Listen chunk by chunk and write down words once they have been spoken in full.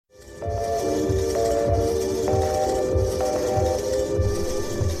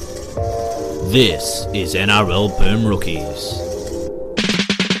This is NRL Boom Rookies.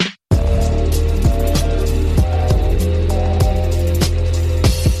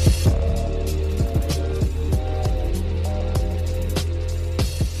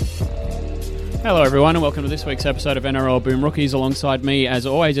 Hello everyone and welcome to this week's episode of NRL Boom Rookies. Alongside me, as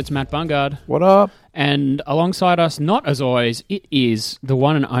always, it's Matt Bungard. What up? And alongside us, not as always, it is the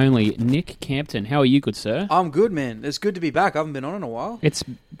one and only Nick Campton. How are you, good sir? I'm good, man. It's good to be back. I haven't been on in a while. It's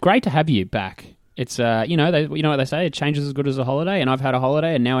great to have you back. It's you know what they say, a change is as good as a holiday, and I've had a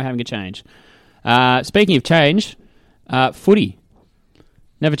holiday and now we're having a change. Speaking of change, footy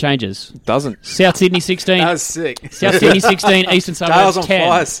never changes. Doesn't. South Sydney 16. That was sick. South Sydney 16, Eastern Dale's Suburbs on 10.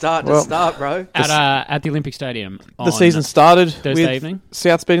 fire start, bro. At the Olympic Stadium. The season started Thursday with evening.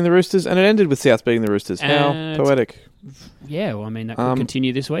 Souths beating the Roosters, and it ended with Souths beating the Roosters. How And- poetic. Yeah, well, I mean, that could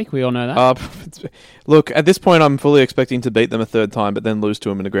continue this week. We all know that. Look, at this point, I'm fully expecting to beat them a third time, but then lose to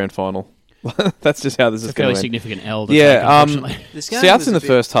them in a grand final. That's just how this It's is a fairly going to end. significant L to Yeah, take, unfortunately. This game Souths was in a the bit-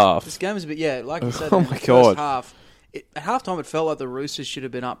 first half. This game was a bit, yeah, like you said, Oh in the my first God. half. At halftime, it felt like the Roosters should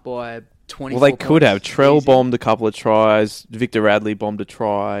have been up by 20. Well, they could have. Trell Easy. bombed a couple of tries. Victor Radley bombed a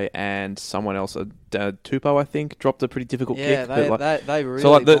try, and someone else, Tupou, I think, dropped a pretty difficult Yeah, kick. they really.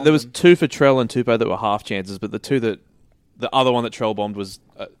 So bombed there was them. two for Trell and Tupou that were half chances, but the other one that Trell bombed was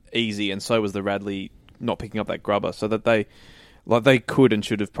easy, and so was the Radley not picking up that grubber. So that they could and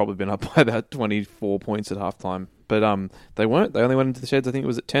should have probably been up by about 24 points at halftime, but they weren't. They only went into the sheds. I think it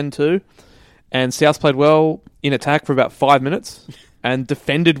was at 10-2, and South played well in attack for about 5 minutes. And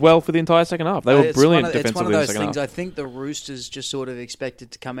defended well for the entire second half. They were brilliant defensively It's one of in the those second things. half. I think the Roosters just sort of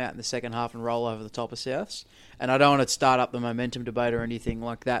expected to come out in the second half and roll over the top of Souths. And I don't want to start up the momentum debate or anything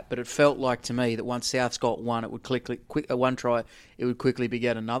like that, but it felt like to me that once Souths got one, it would one try, it would quickly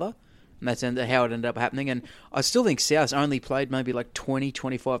beget another. And that's how it ended up happening. And I still think Souths only played maybe like 20,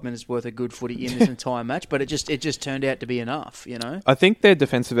 25 minutes worth of good footy in this entire match, but it just turned out to be enough, you know? I think their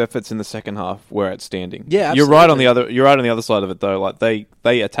defensive efforts in the second half were outstanding. Yeah, you're right on absolutely. You're right on the other side of it though. Like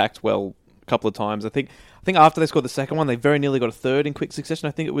they attacked well a couple of times. I think after they scored the second one, they very nearly got a third in quick succession.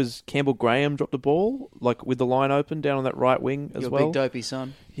 I think it was Campbell Graham dropped a ball like with the line open down on that right wing as Your well. big dopey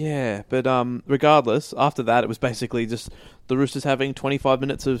son. Yeah, but regardless, after that it was basically just the Roosters having 25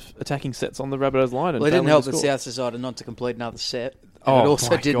 minutes of attacking sets on the Rabbitohs line. And Well, it didn't failing help to that score. South decided not to complete another set. Oh, And it also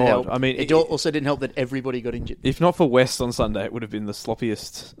my didn't God. help. I mean, it also didn't help that everybody got injured. If not for West on Sunday, it would have been the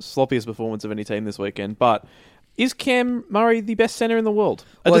sloppiest performance of any team this weekend. But is Cam Murray the best centre in the world?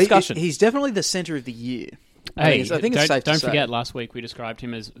 Discussion. He's definitely the centre of the year. Hey, I think it's safe to don't say. forget, last week we described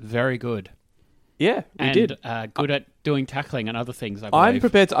him as very good. Yeah, we And did. good at doing tackling and other things, I believe. I'm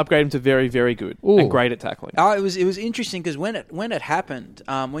prepared to upgrade him to very, very good Ooh. and great at tackling. It was interesting because when it happened,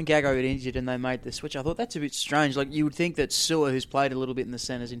 when Gago got injured and they made the switch, I thought that's a bit strange. Like you would think that Sewer, who's played a little bit in the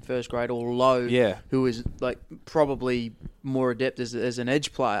centres in first grade, or Lowe, Yeah. who is like probably more adept as an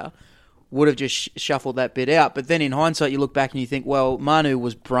edge player, would have just shuffled that bit out. But then in hindsight, you look back and you think, well, Manu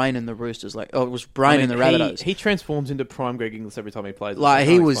was braining the Roosters, it was braining the Rabbitohs. He transforms into prime Greg Inglis every time he plays. Like I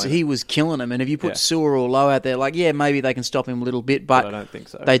he can't was explain it. killing them, and if you put Yeah. Sewer or Lowe out there, like maybe they can stop him a little bit, But but I don't think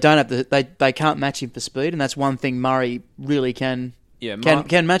so. they don't have they can't match him for speed, and that's one thing Murray really can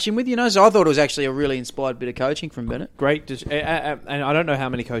match him with. You know, so I thought it was actually a really inspired bit of coaching from Bennett. Great, and I don't know how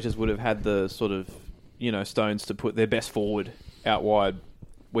many coaches would have had the sort of stones to put their best forward out wide.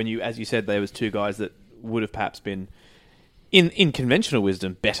 When as you said, there was two guys that would have perhaps been, in conventional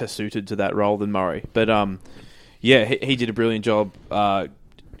wisdom, better suited to that role than Murray. But he did a brilliant job.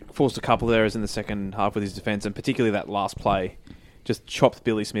 Forced a couple of errors in the second half with his defence, and particularly that last play, just chopped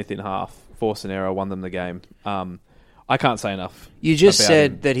Billy Smith in half, forced an error, won them the game. I can't say enough. You just about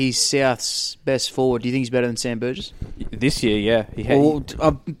said him. that he's South's best forward. Do you think he's better than Sam Burgess? This year, yeah, he had. Well,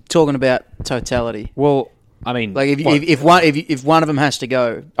 I'm talking about totality. Well, I mean, Like if one of them has to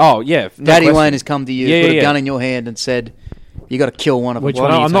go, oh yeah, no Daddy question. Wayne has come to you, Yeah, put yeah. a gun in your hand, and said, "You got to kill one of them." Which Well,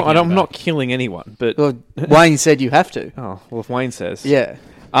 one are you I'm not. talking I'm about? not killing anyone, but Well, Wayne said you have to. oh well, if Wayne says, Yeah.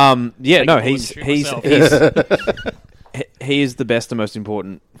 yeah, no, Big he's bull and shoot he's myself. he is the best and most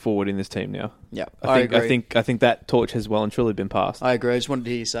important forward in this team now. Yeah, I agree. think that torch has well and truly been passed. I agree. I just wanted to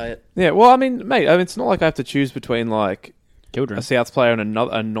hear you say it. Yeah, well, I mean, mate, it's not like I have to choose between like Children. a Souths player and a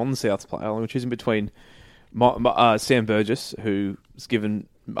non-Souths player. I'm choosing between Sam Burgess, who's given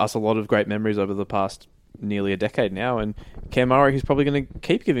us a lot of great memories over the past nearly a decade now, and Cam Murray, who's probably going to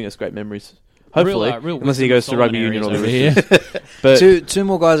keep giving us great memories. Hopefully, Real unless he wisdom goes to rugby union or over the here. Roosters. But Two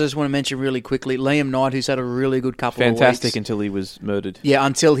more guys I just want to mention really quickly. Liam Knight, who's had a really good couple of fantastic weeks. until he was murdered. Yeah,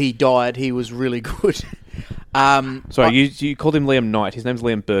 until he died, he was really good. Sorry, you called him Liam Knight. His name's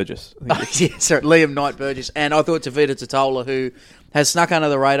Liam Burgess. Yeah, sorry, Liam Knight Burgess. And I thought Tavita Totola, who has snuck under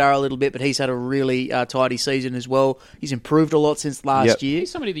the radar a little bit, but he's had a really tidy season as well. He's improved a lot since last year.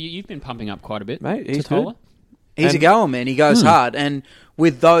 He's somebody that you've been pumping up quite a bit, Mate, he's Totola. good. He's a goer, man. He goes hard. And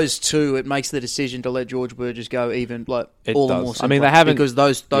with those two, it makes the decision to let George Burgess go even all the more simple. I mean, they haven't... Because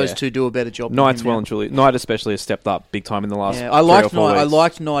those two do a better job Knight's than him well now. and truly... Knight especially has stepped up big time in the last 3 I or liked 4 Knight. weeks. I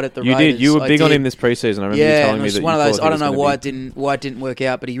liked Knight at the You Raiders. did. You were big I on did. him this preseason. I remember you Yeah, telling and me it's that one you of those. thought I he don't know was why it didn't work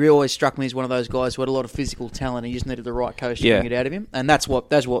out, but he really always struck me as one of those guys who had a lot of physical talent. And he just needed the right coach to bring it out of him, and that's one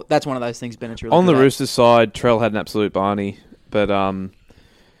of those things. Bennett's really On good the at. Roosters side, Trell had an absolute Barney, but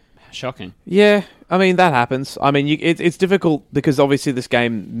Shocking. yeah, I mean that happens. I mean it's difficult because obviously this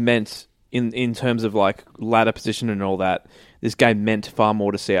game meant in terms of like ladder position and all that. This game meant far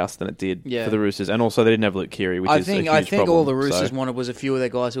more to South than it did for the Roosters, and also they didn't have Luke Keary, which is a huge I think problem, all the Roosters wanted was a few of their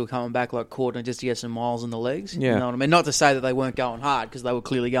guys who were coming back like Courtney just to get some miles in the legs. Yeah. You know what I mean? Not to say that they weren't going hard because they were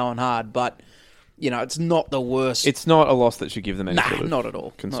clearly going hard, but it's not the worst. It's not a loss that should give them any sort of not at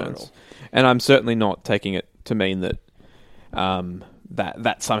all. concerns. Not at all. And I'm certainly not taking it to mean that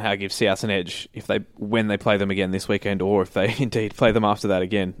that somehow gives South an edge when they play them again this weekend, or if they indeed play them after that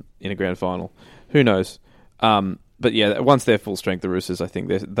again in a grand final. Who knows? But yeah, once they're full strength, the Roosters, I think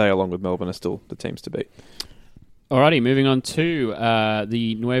they along with Melbourne are still the teams to beat. Alrighty, moving on to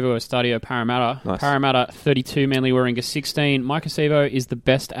the Nuevo Estadio Parramatta. Nice. Parramatta 32, Manly Warringah 16. Mike Acevo is the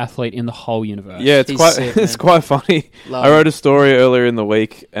best athlete in the whole universe. Yeah, He's sick, it's man. quite funny. Love I wrote a story earlier in the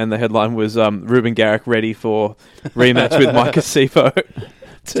week, and the headline was Ruben Garrick ready for rematch with Mike Acevo.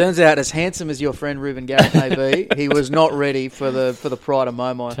 Turns out, as handsome as your friend Ruben Garrett may be, he was not ready for the pride of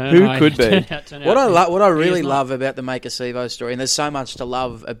Momo. Who could be? What I really love about the Make a Sevo story, and there's so much to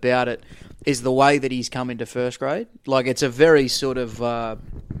love about it, is the way that he's come into first grade. Like, it's a very sort of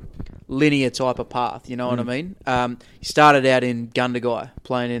linear type of path, you know what I mean? He started out in Gundagai,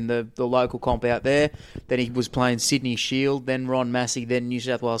 playing in the local comp out there. Then he was playing Sydney Shield, then Ron Massey, then New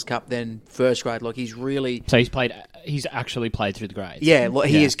South Wales Cup, then first grade. Like, he's really... So he's actually played through the grades. Yeah,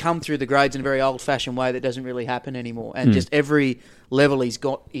 he has come through the grades in a very old-fashioned way that doesn't really happen anymore. And just every level he's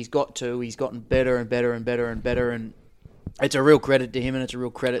gotten better and better and better and better. And it's a real credit to him, and it's a real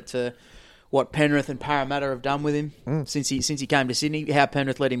credit to what Penrith and Parramatta have done with him since he came to Sydney. How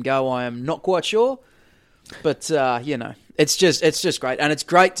Penrith let him go, I am not quite sure. But it's just great, and it's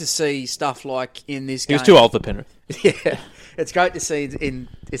great to see stuff like in this game. He was too old for Penrith. Yeah, it's great to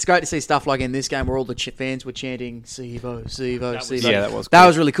see stuff like in this game where all the fans were chanting "Sevo, Sevo, Sevo." Yeah, that was that cool.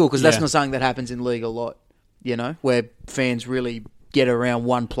 was really cool because that's Yeah. not something that happens in league a lot. Where fans really get around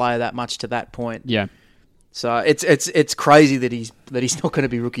one player that much to that point. Yeah. So it's crazy that he's not going to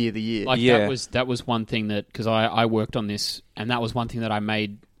be Rookie of the Year. That was one thing that, because I worked on this, and that was one thing that I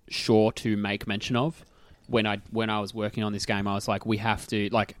made sure to make mention of when I was working on this game. I was like, we have to,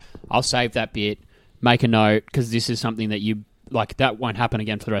 like, I'll save that bit, make a note, because this is something that that won't happen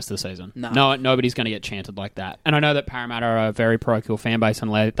again for the rest of the season. No, nobody's going to get chanted like that. And I know that Parramatta are a very parochial fan base and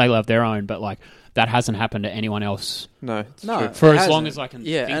they love their own, but like that hasn't happened to anyone else. No, it's No, true. For it as long hasn't. as I can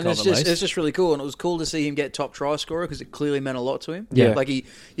Yeah, think and of, it's at just least. it's just really cool, and it was cool to see him get top try scorer because it clearly meant a lot to him. Yeah. Like you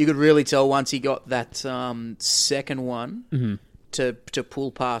could really tell once he got that second one to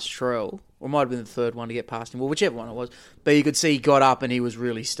pull past Trell, or it might have been the third one to get past him, well, whichever one it was. But you could see he got up and he was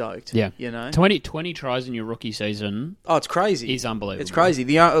really stoked. Yeah. 20 tries in your rookie season Oh, it's crazy. is unbelievable. It's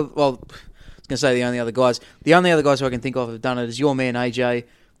crazy. I was going to say the only other guys who I can think of have done it is your man AJ,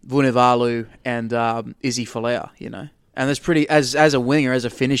 Vunivalu, and Izzy Folau. And that's pretty as a winger, as a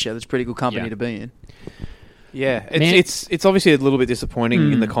finisher, that's pretty good company to be in. Yeah, Man. it's obviously a little bit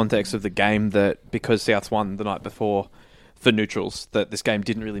disappointing in the context of the game that because Souths won the night before for neutrals, that this game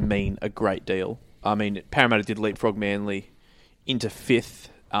didn't really mean a great deal. I mean, Parramatta did leapfrog Manly into fifth,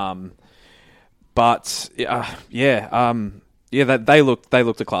 but they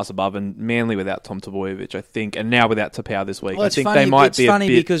looked a class above, and Manly without Tom Tavojevic, I think, and now without Tapau this week, Well, I it's think funny, they might it's be funny a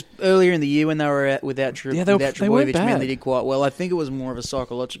bit. because earlier in the year when they were without they weren't Trbojevic, bad. Manly did quite well. I think it was more of a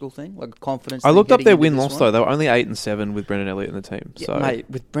psychological thing, like a confidence. I thing looked up getting their into win this loss one. though; they were only 8-7 with Brendan Elliott in the team. Yeah, So mate,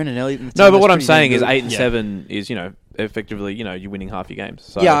 with Brendan Elliott in the team, no, but that's what I'm pretty saying damn is good. 8-7 is effectively you're winning half your games.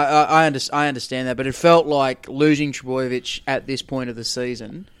 So. Yeah, I understand that, but it felt like losing Trbojevic at this point of the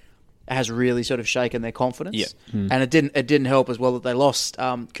season has really sort of shaken their confidence. Yeah. And it didn't help as well that they lost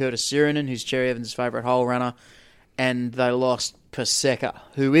Curtis Sirinen, who's Cherry Evans' favourite hole runner, and they lost Paseka,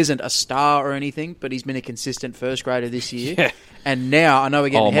 who isn't a star or anything, but he's been a consistent first grader this year. Yeah. And now, I know we're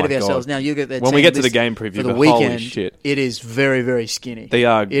getting Oh ahead my of ourselves. God. Now you get that When we team get to the this- game preview, for the but holy weekend, shit. it is very, very skinny. These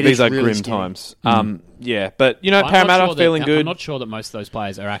are is really grim skinny. times. Yeah, but you know, I'm not Parramatta sure that- feeling good. I'm not sure that most of those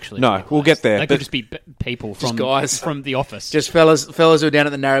players are actually. No, good we'll players. get there, They but- could just be people from guys. from the office. Just fellas who are down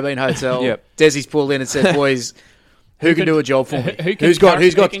at the Narrabeen Hotel. Yep. Desi's pulled in and said, "Boys, who can do a job for me? who can Who's got carry-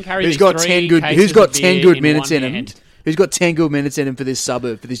 who can carry these 10 three good cases who's got of 10 beer good in minutes one in him? hand? Who's got 10 good minutes in him for this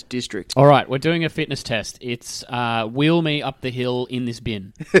suburb, for this district?" All right, we're doing a fitness test. It's wheel me up the hill in this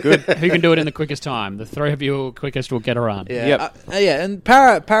bin. Good. Who can do it in the quickest time? The three of you quickest will get a run. Yeah, Yep. yeah, and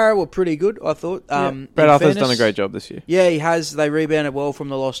Para were pretty good, I thought. Brad in Arthur's done a fairness. great job this year. Yeah, he has. They rebounded well from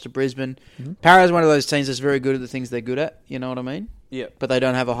the loss to Brisbane. Para's one of those teams that's very good at the things they're good at. You know what I mean? Yeah, But they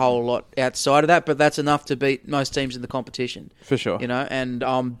don't have a whole lot outside of that. But that's enough to beat most teams in the competition. for sure. You know, and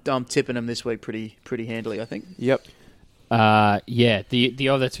I'm tipping them this week pretty handily, I think. Yep. Yeah, the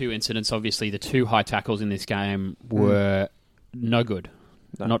other two incidents, obviously, the two high tackles in this game were no good.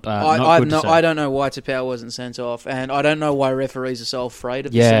 No. Not I good to see. don't know why Tapau wasn't sent off, and I don't know why referees are so afraid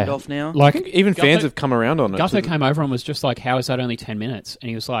of the Yeah. send off now. Like, Even fans Gutho- have come around on it. Gutho came over and was just like, "How is that only 10 minutes?" And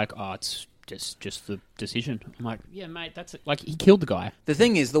he was like, "Oh, it's just the decision." I'm like, "Yeah, mate, that's it." Like, he killed the guy. The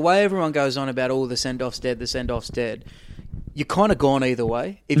thing is, the way everyone goes on about, "Oh, the send off's dead, the send off's dead," you're kind of gone either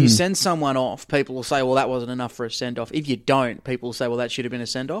way. If you send someone off, people will say, "Well, that wasn't enough for a send off." If you don't, people will say, "Well, that should have been a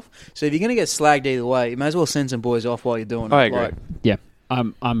send off." So if you're going to get slagged either way, you may as well send some boys off while you're doing it. I agree. Like, Yeah,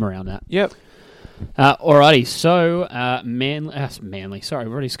 I'm around that. Yep. Alrighty, so Manly. Sorry,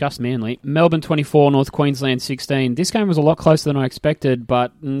 we've already discussed Manly. Melbourne 24, North Queensland 16. This game was a lot closer than I expected,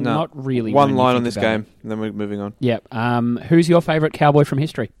 but No. not really. One when you line think on this about game, and then we're moving on. it. Yep. Who's your favourite Cowboy from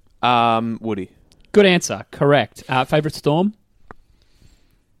history? Woody. Good answer. Correct. Favourite Storm?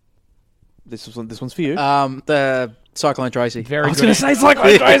 This one's for you. the Cyclone Tracy. Very I was good. going to say it's like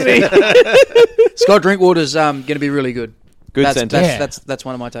crazy. Scott Drinkwater's going to be really good. Good that's, sentence. That's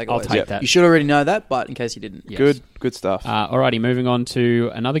one of my takeaways. I'll take that. You should already know that, but in case you didn't. Yes. Good stuff. Alrighty, moving on to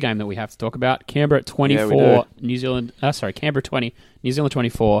another game that we have to talk about. Canberra at 24, Yeah, New Zealand. Canberra 20, New Zealand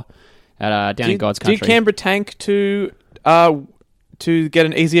 24 at down in God's Did country. Canberra tank to get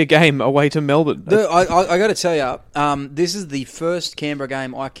an easier game away to Melbourne? I got to tell you, this is the first Canberra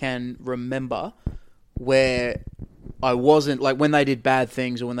game I can remember where I wasn't, like, when they did bad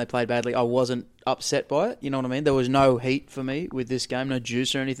things or when they played badly, I wasn't upset by it. You know what I mean? There was no heat for me with this game, no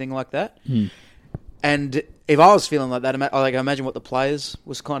juice or anything like that. And if I was feeling like that, I imagine what the players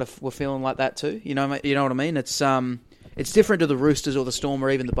were feeling like that too. You know what I mean? It's different to the Roosters or the Storm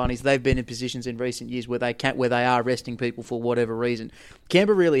or even the Bunnies. They've been in positions in recent years where they are resting people for whatever reason.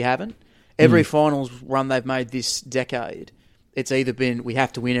 Canberra really haven't. Every finals run they've made this decade, it's either been we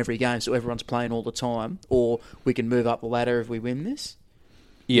have to win every game so everyone's playing all the time, or we can move up the ladder if we win this.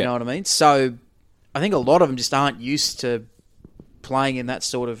 You know what I mean? So I think a lot of them just aren't used to playing in that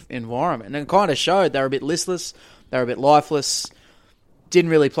sort of environment. And it kind of showed. They were a bit listless. They were a bit lifeless. Didn't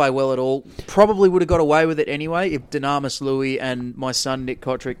really play well at all. Probably would have got away with it anyway if Dynamis Louis and my son Nick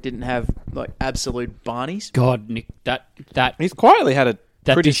Kotrick didn't have like absolute barneys. God, Nick, that He's quietly had a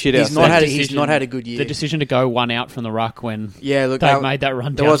That pretty dis- shit he's outside. not had a- decision- he's not had a good year. The decision to go one out from the ruck when Yeah, look, they made that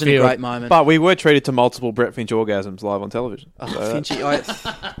run There wasn't downfield. a great moment. But we were treated to multiple Brett Finch orgasms live on television. Oh, So, Finchy,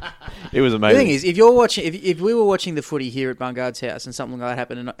 it was the amazing. thing is, if you're watching, if we were watching the footy here at Bungard's house and something like that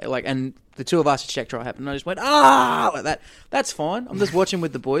happened, and the two of us at check try happened, and I just went like that. That's fine. I'm just watching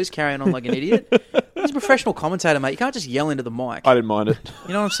with the boys, carrying on like an idiot. He's a professional commentator, mate. You can't just yell into the mic. I didn't mind it.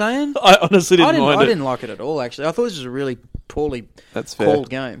 You know what I'm saying? I honestly didn't mind I it. didn't like it at all. Actually, I thought this was a really poorly That's fair. called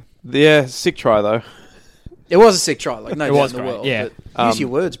game. Yeah, sick try though. It was a sick try, like no It doubt was in the great, world. yeah. But use your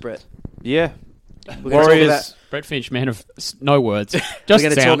words, Brett. Yeah. We're gonna Warriors. Brett Finch, man of no words, We're just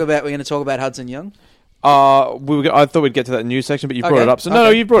going to sound. talk about Hudson Young. I thought we'd get to that news section, but you brought Okay, it up. So no,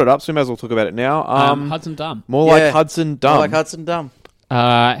 okay. you brought it up, so we may as well talk about it now. Hudson Dumb. More Yeah. like Hudson Dumb. Like Hudson Dumb.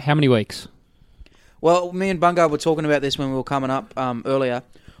 How many weeks? Well, me and Bungard were talking about this when we were coming up earlier.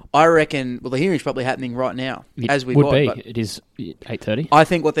 I reckon, the hearing's probably happening right now, as we would be. but It is 8:30. I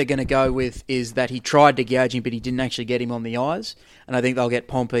think what they're going to go with is that he tried to gouge him, but he didn't actually get him on the eyes. And I think they'll get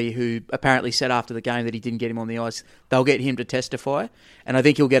Pompey, who apparently said after the game that he didn't get him on the eyes. They'll get him to testify. And I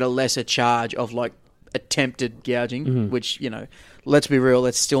think he'll get a lesser charge of, like, attempted gouging, which, let's be real,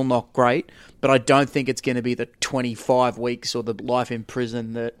 that's still not great. But I don't think it's going to be the 25 weeks or the life in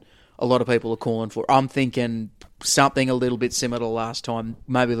prison that a lot of people are calling for. I'm thinking something a little bit similar to last time,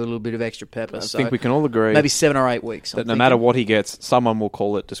 maybe a little bit of extra pepper. I think we can all agree maybe 7 or 8 weeks. that no matter what he gets, someone will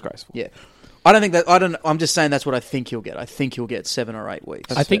call it disgraceful. Yeah. I don't think that. I'm just saying that's what I think he'll get. I think he'll get 7 or 8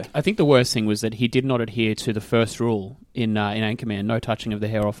 weeks. I think the worst thing was that he did not adhere to the first rule in Anchorman: no touching of the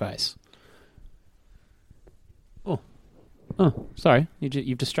hair or face. Oh, sorry,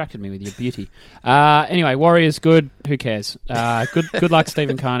 you've distracted me with your beauty. Anyway, Warriors good. Who cares? Good luck,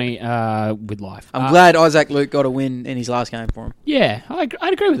 Stephen Carney, with life. I'm glad Isaac Luke got a win in his last game for him. Yeah, I'd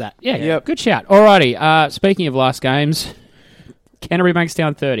agree with that. Yeah, Yep. Good shout. Alrighty. Speaking of last games, Canterbury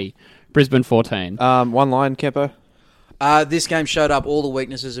Bankstown 30, Brisbane 14. One line, Kempo. This game showed up all the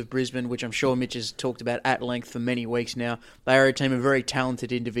weaknesses of Brisbane, which I'm sure Mitch has talked about at length for many weeks now. They are a team of very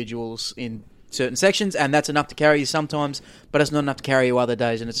talented individuals in certain sections, and that's enough to carry you sometimes, but it's not enough to carry you other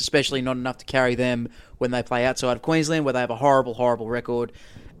days, and it's especially not enough to carry them when they play outside of Queensland, where they have a horrible, horrible record,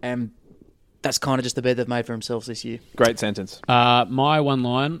 and that's kind of just the bed they've made for themselves this year. Great sentence. My one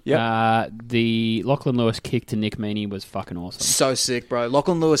line, Yep. the Lachlan Lewis kick to Nick Meaney was fucking awesome. So sick, bro.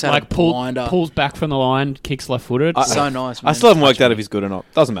 Lachlan Lewis had a blinder. Pulls back from the line, kicks left-footed. So nice, man. I still haven't worked out if he's good or not.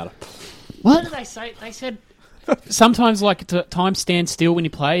 Doesn't matter. What did they say? They said sometimes time stands still when he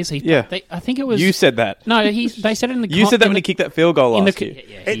plays. I think it was You said that. No, they said it in the. You said that when he kicked that field goal last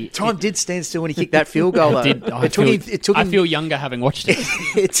year. Time did stand still when he kicked that field goal, though. I feel younger having watched it.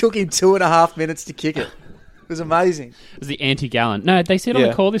 It took him 2.5 minutes to kick it. It was amazing. It was the anti-Gallen. No, they said on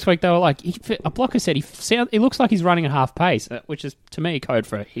the call this week, they were like, a blocker said he looks like he's running at half pace, which is, to me, code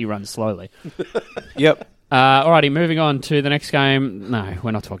for he runs slowly. Yep. Alrighty, moving on to the next game. No,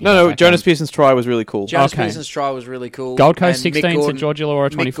 we're not talking about No, that Jonas game. Pearson's try was really cool. Jonas Pearson's try was really cool. Gold Coast And 16, St George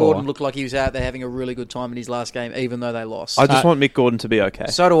Illawarra 24. Mick Gordon looked like he was out there having a really good time in his last game, even though they lost. I just want Mick Gordon to be okay.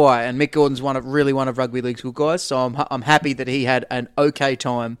 So do I, and Mick Gordon's one of rugby league's good guys, so I'm happy that he had an okay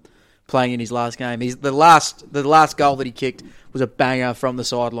time playing in his last game. The last goal that he kicked was a banger from the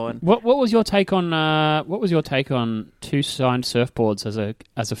sideline. What was your take on two signed surfboards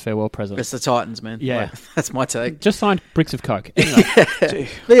as a farewell present? It's the Titans, man. Yeah. Like, that's my take. Just signed bricks of coke. Anyway,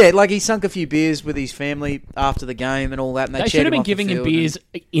 But yeah, like he sunk a few beers with his family after the game and all that. And they should have been giving him beers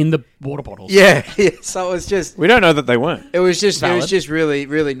in the water bottles. Yeah. So it was just. We don't know that they weren't. It was just Valid. really,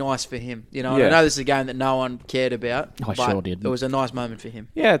 really nice for him. You know, and Yeah. I know this is a game that no one cared about. I but sure did. It was a nice moment for him.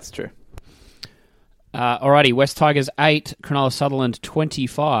 Yeah, it's true. Alrighty, West Tigers 8, Cronulla Sutherland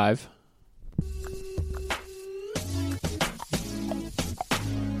 25.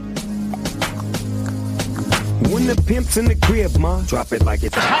 When the pimp's in the crib, ma, drop it like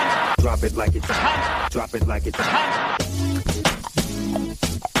it's hot. Drop it like it's hot. Drop it like it's hot.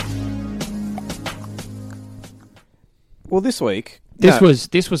 Well, this week... This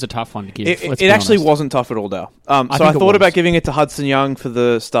was a tough one to give. It let's be actually honest. wasn't tough at all, Dale. So think I it thought was. about giving it to Hudson Young for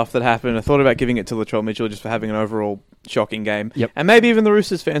the stuff that happened. I thought about giving it to Latrell Mitchell just for having an overall shocking game. Yep. And maybe even the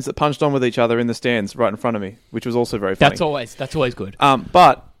Roosters fans that punched on with each other in the stands right in front of me, which was also very funny. That's always good.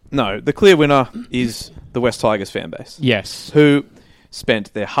 But, no, the clear winner is the West Tigers fan base, Yes. who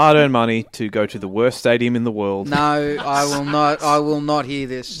spent their hard-earned money to go to the worst stadium in the world, No, I will not. I will not hear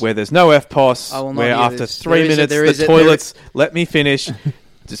this. where there's no FPOS, I will not where hear after this. 3 minutes There the is a- toilets, let me finish,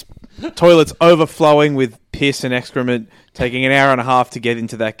 just toilets overflowing with piss and excrement, taking an hour and a half to get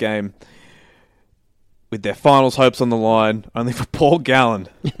into that game, with their finals hopes on the line, only for Paul Gallen,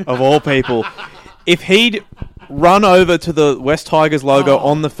 of all people. If he'd run over to the West Tigers logo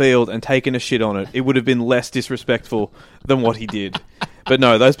on the field and taken a shit on it, it would have been less disrespectful than what he did. But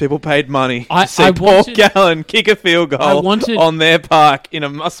no, those people paid money to see Paul Gallen kick a field goal on their park in a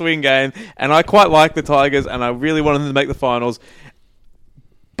must-win game, and I quite like the Tigers, and I really wanted them to make the finals,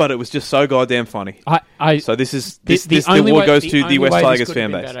 but it was just so goddamn funny. So the award goes to the West Tigers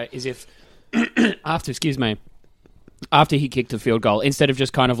fan base. Is if after he kicked the field goal, instead of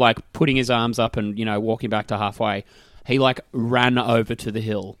just kind of like putting his arms up and walking back to halfway, he like ran over to the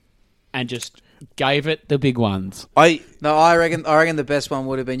hill and just gave it the big ones. I reckon the best one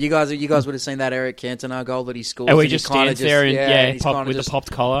would have been you guys would have seen that Eric Cantona goal that he scored. And he just stands there and pop with the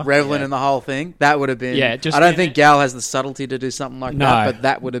popped collar, reveling in the whole thing. That would have been. Yeah, I don't think Gal has the subtlety to do something like that, but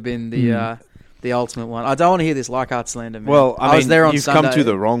that would have been the ultimate one. I don't want to hear this Leichhardt slander, man. Well, I was mean, there on you've Sunday. come to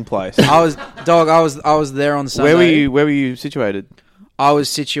the wrong place. I was there on Sunday. Where were you situated? I was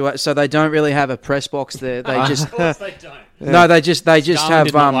situated. So they don't really have a press box there. They just. Of course they don't. No, they just Darwin have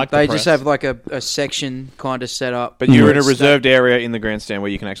did not like the they press. just have like a section kind of set up. But you're in a It's reserved area in the grandstand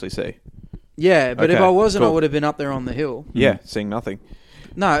where you can actually see. Yeah, but if Okay, I wasn't, cool. I would have been up there on the hill. Yeah, seeing nothing.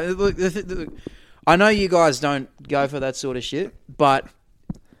 No, look, I know you guys don't go for that sort of shit, but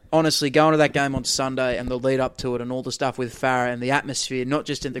honestly, going to that game on Sunday and the lead up to it and all the stuff with Farah and the atmosphere, not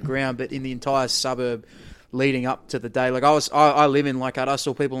just in the ground, but in the entire suburb, leading up to the day. Like I live in Leichhardt. I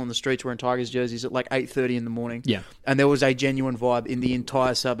saw people on the streets wearing Tigers jerseys at like 8:30 in the morning. Yeah. And there was a genuine vibe in the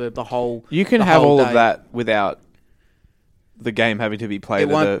entire suburb. You can have all of that without the game having to be played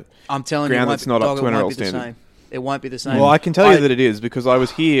at a I'm telling ground you, that's not up to it NRL won't be the standard. same. It won't be the same. Well, I can tell you that it is because I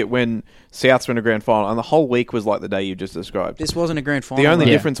was here when Souths were in a grand final, and the whole week was like the day you just described. This wasn't a grand final. The only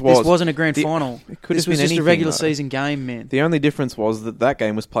though. difference was this wasn't a grand final. It could This have was been just a anything, regular though. season game, man. The only difference was that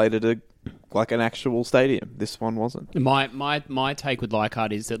game was played at an actual stadium. This one wasn't. My take with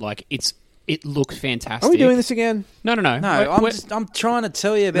Leichhardt is that like it looks fantastic. Are we doing this again? No. No, I'm trying to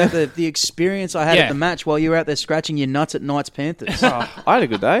tell you about the experience I had Yeah. at the match while you were out there scratching your nuts at Knights Panthers. I had a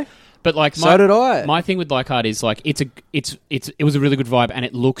good day. But like, So did I. My thing with Leichhardt is like it was a really good vibe and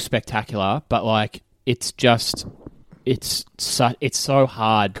it looks spectacular, but like it's so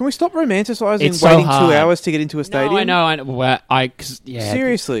hard. Can we stop romanticising It's so waiting hard. 2 hours to get into a stadium? No, I know. Well, yeah.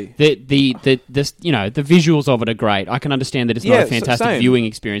 Seriously. The visuals of it are great. I can understand that it's not Yeah, a fantastic same. viewing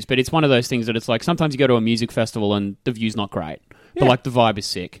experience, but it's one of those things that it's like sometimes you go to a music festival and the view's not great, but Yeah. like the vibe is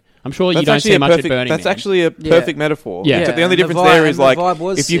sick. I'm sure you That's don't actually see a much perfect, at Burning That's Man. actually a Yeah. perfect metaphor. Yeah. Except the only and the difference vibe- there is and the like vibe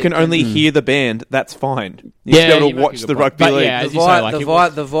was if you can sick. only hear the band, that's fine. You Yeah, should be able you to make watch a the good point. rugby But league. yeah, The as you say, like, it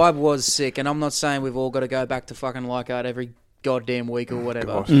was- the vibe was sick, and I'm not saying we've all got to go back to fucking Leichhardt every goddamn week or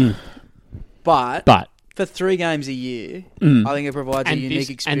whatever. But for 3 games a year, I think it provides a And unique this-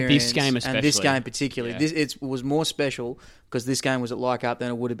 experience. and this game And this especially. game particularly. Yeah. It was more special because this game was at Leichhardt than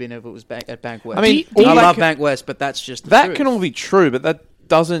it would have been if it was back at Bank West. I mean, Do you- all I that love can- Bank West, but that's just the That truth. can all be true, but that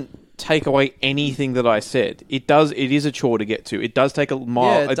doesn't take away anything that I said. It does. It is a chore to get to. It does take a mile.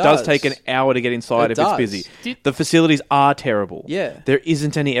 Yeah, it it does does. take an hour to get inside It if does. it's busy. Did- The facilities are terrible. Yeah. There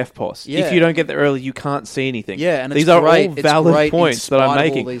isn't any FPOS. Yeah. If you don't get there early, you can't see anything. Yeah, and these it's are great. all It's valid great in points that I'm spite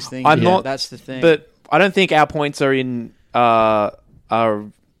of all making. these things. I'm Yeah. not. That's the thing. But I don't think our points are are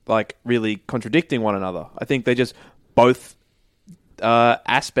like really contradicting one another. I think they're just both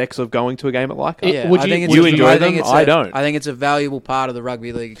aspects of going to a game at Leichhardt. Yeah. Would I you- think would you enjoy them? it's I don't. I think it's a valuable part of the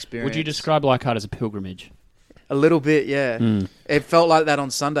rugby league experience. Would you describe Leichhardt as a pilgrimage? A little bit, yeah. It felt like that on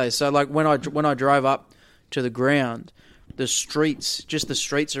Sunday. So, like when I drove up to the ground, the streets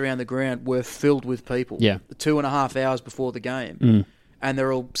around the ground were filled with people. Yeah. 2.5 hours before the game, and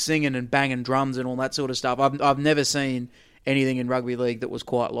they're all singing and banging drums and all that sort of stuff. I've never seen anything in rugby league that was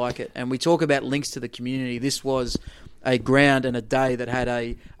quite like it. And we talk about links to the community. This was a ground and a day that had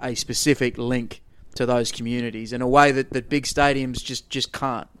a specific link to those communities in a way that big stadiums just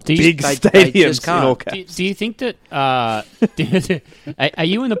can't. Do you- Big They stadiums just in all can't. caps. Do you think that? Are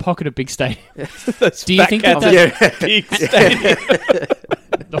you in the pocket of big stadium? Those Do you fat think cats that- are big stadium.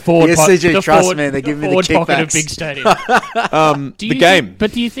 The forward, Yes, CG, trust me, they give me the forward pocket of kickbacks. big stadium. Do The you game. think-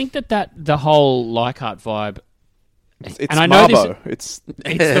 but do you think that the whole Leichhardt vibe? It's and I know Marbo. it's the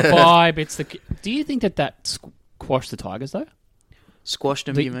vibe. It's the. Do you think that squashed the Tigers though? Squashed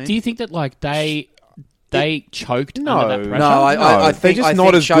them, Do, you mean? do you think that like they choked No. under that pressure? No, I they're think just I not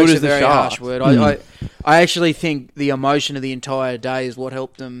think as good choke's as a the very Sharks. harsh word. I actually think the emotion of the entire day is what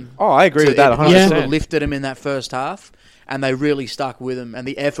helped them. Oh, I agree with that 100%. Yeah. Sort of lifted them in that first half, and they really stuck with them. And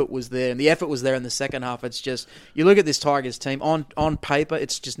the effort was there, and the effort was there in the second half. It's just you look at this Tigers team on paper,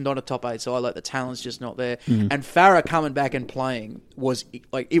 it's just not a top 8 side. Like the talent's just not there. And Farah coming back and playing was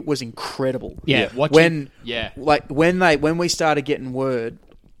like it was incredible. Yeah, when we started getting word.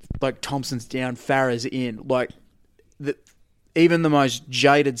 Like Thompson's down, Farah's in. Like even the most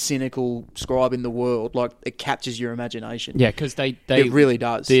jaded, cynical scribe in the world, like it captures your imagination. Yeah, because they It really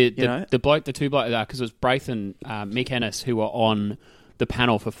does. The you know? two blokes, because it was Braith and Mick Ennis who were on the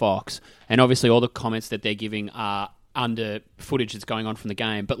panel for Fox, and obviously all the comments that they're giving are under footage that's going on from the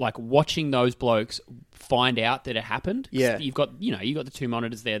game. But like watching those blokes find out that it happened, 'cause Yeah. you've got the 2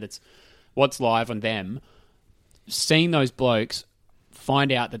 monitors there. That's what's live on them. Seeing those blokes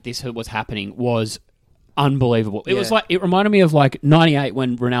find out that this was happening was unbelievable. It was Yeah. like it reminded me of like '98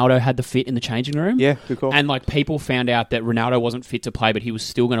 when Ronaldo had the fit in the changing room. Yeah, good call. And like people found out that Ronaldo wasn't fit to play, but he was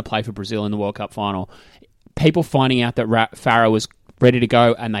still going to play for Brazil in the World Cup final. People finding out that Farah was ready to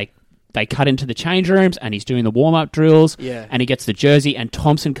go, and they cut into the change rooms, and he's doing the warm up drills. Yeah. And he gets the jersey, and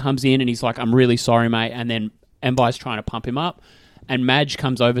Thompson comes in, and he's like, "I'm really sorry, mate." And then Mbai's trying to pump him up, and Madge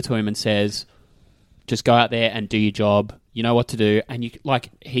comes over to him and says, "Just go out there and do your job. You know what to do." And he's like,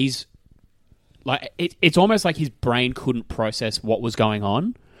 it's almost like his brain couldn't process what was going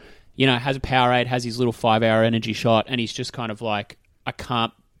on. Has a Powerade, has his little 5-hour energy shot, and he's just kind of like, I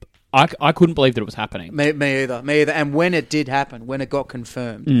couldn't believe that it was happening. Me either. And when it did happen, when it got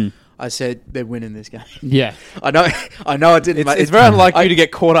confirmed, I said they're winning this game. Yeah. I know it didn't. It's very unlike you to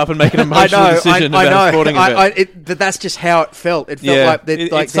get caught up and make an emotional decision about a sporting event. But that's just how it felt. It felt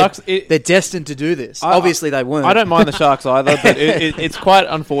like they're destined to do this. Obviously, they weren't. I don't mind the Sharks either, but it's quite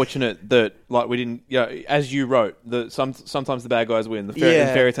unfortunate that we didn't. As you wrote, sometimes the bad guys win. The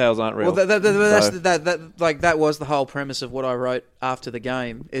fairy tales aren't real. Well, that was the whole premise of what I wrote after the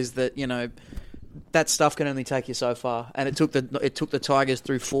game. Is that that stuff can only take you so far, and it took the Tigers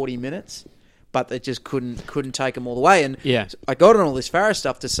through 40 minutes, but they just couldn't take them all the way. And I got on all this Farah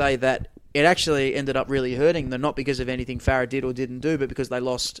stuff to say that it actually ended up really hurting them, not because of anything Farah did or didn't do, but because they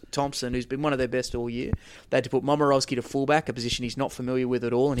lost Thompson, who's been one of their best all year. They had to put Momorowski to fullback, a position he's not familiar with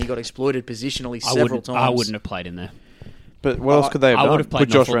at all, and he got exploited positionally several times. I wouldn't have played in there. But what else could they have done? I would have played put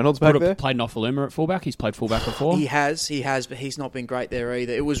Josh Reynolds back there? Played Nofaluma at fullback. He's played fullback before. He has, but he's not been great there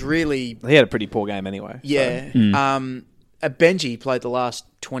either. It was really... He had a pretty poor game anyway. Yeah. So. Benji played the last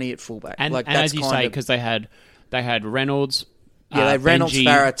 20 at fullback. And as you say, because they had Reynolds... Yeah, they had Reynolds, Benji,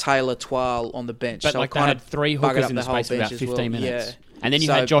 Farah, Taylor, Twal on the bench. But so they had three hookers in the space of about 15 minutes. Yeah. And then you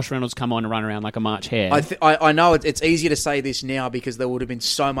had Josh Reynolds come on and run around like a March hare. I know it's easier to say this now because there would have been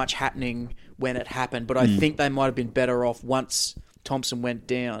so much happening when it happened, but I think they might have been better off once Thompson went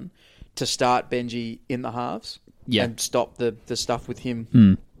down to start Benji in the halves and stop the stuff with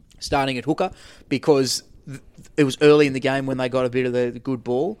him starting at hooker, because it was early in the game when they got a bit of the good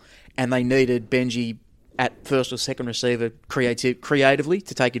ball and they needed Benji at first or second receiver creatively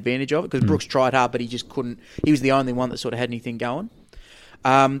to take advantage of it, because Brooks tried hard but he just couldn't. He was the only one that sort of had anything going.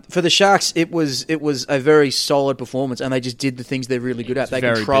 For the Sharks, it was a very solid performance, and they just did the things they're really good at. They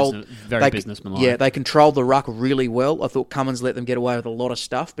controlled businessmanlike. Yeah, they controlled the ruck really well. I thought Cummins let them get away with a lot of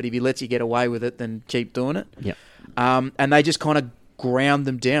stuff, but if he lets you get away with it, then keep doing it. Yep. And they just kind of ground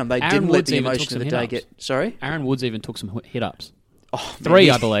them down. They didn't let the emotion of the day get... Sorry? Aaron Woods even took some hit-ups. Oh, 3,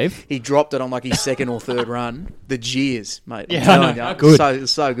 I believe. He dropped it on like his second or third run. The jeers, mate. Yeah, I know. Good.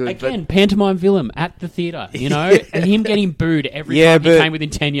 So good. Again, pantomime villain at the theatre, and him getting booed every time he came within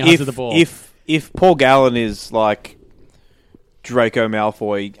 10 yards of the ball. If Paul Gallen is like Draco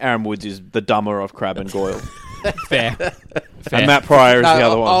Malfoy, Aaron Woods is the dumber of Crab and Goyle. Fair. And Matt Pryor is the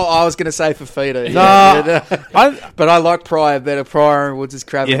other one. I was going to say Fafita. But I like Pryor better. Pryor and Woods is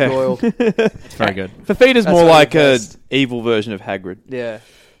Crab and Goyle. It's very good. Fafita's more like an evil version of Hagrid. Yeah.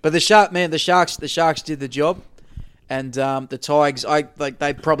 But the Sharks did the job. And the Tigers,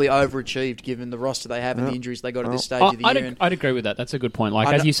 they probably overachieved given the roster they have and the injuries they got at this stage of the year. I'd agree with that. That's a good point.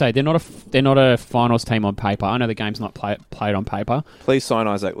 Like as you say, they're not a finals team on paper. I know the game's not played on paper. Please sign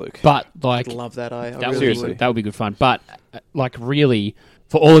Isaac Luke. But I'd love that. That would be good fun. But really,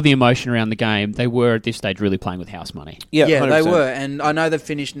 for all of the emotion around the game, they were at this stage really playing with house money. Yeah, 100%. They were, and I know they've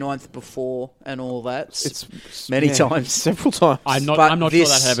finished 9th before and all that. It's many times, several times. I'm not sure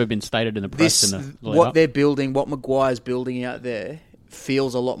that had ever been stated in the press. What they're building, what Maguire's building out there,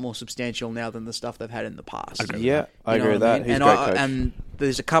 feels a lot more substantial now than the stuff they've had in the past. I agree with that. He's a great coach. And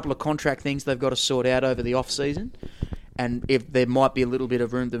there's a couple of contract things they've got to sort out over the off season. And if there might be a little bit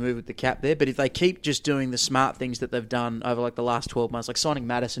of room to move with the cap there, but if they keep just doing the smart things that they've done over like the last 12 months, like signing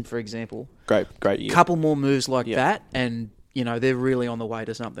Madison, for example, great year. Couple more moves like that, and they're really on the way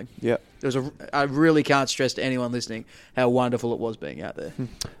to something. Yeah, I really can't stress to anyone listening how wonderful it was being out there.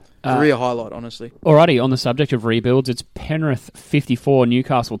 A real highlight, honestly. Alrighty, on the subject of rebuilds, it's Penrith 54,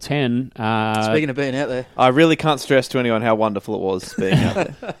 Newcastle 10. Speaking of being out there, I really can't stress to anyone how wonderful it was being out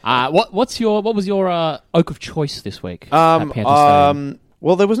there. What was your oak of choice this week? At Panther Stadium?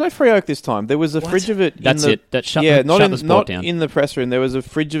 Well, there was no free oak this time. There was a fridge of it. That's it. That shut the sport down. In the press room. There was a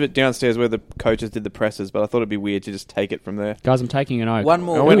fridge of it downstairs where the coaches did the presses, but I thought it'd be weird to just take it from there. Guys, I'm taking an oak. One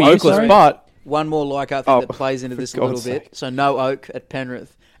more. I went oakless, but one more Leichhardt thing that plays into this a little bit. So no oak at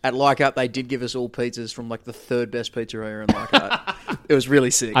Penrith. At Leichhardt, they did give us all pizzas from like the third best pizzeria in Leichhardt. It was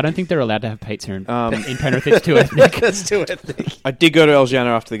really sick. I don't think they're allowed to have pizza in Penrith. It's too ethnic. That's too ethnic. I did go to El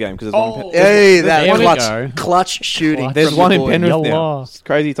Giano after the game because clutch shooting. There's one in Penrith now. It's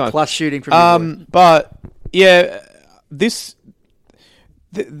crazy time. Clutch shooting from but yeah, this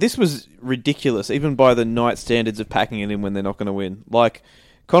was ridiculous, even by the night standards of packing it in when they're not going to win. Like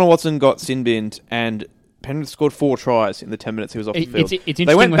Connor Watson got sin binned and Penrith scored 4 tries in the 10 minutes he was off the field.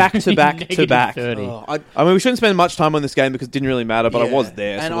 They went back to back. I mean, we shouldn't spend much time on this game because it didn't really matter, but I was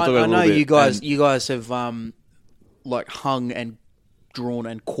there. And so I know you guys have hung and drawn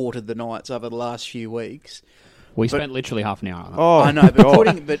and quartered the Knights over the last few weeks. We spent literally half an hour on it. Oh,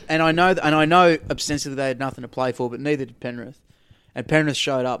 I know, I know ostensibly they had nothing to play for, but neither did Penrith. And Penrith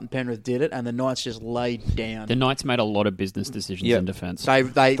showed up, and Penrith did it, and the Knights just laid down. The Knights made a lot of business decisions in defence. They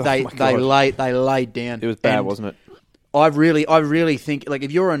laid down. It was bad, wasn't it? I really think, like,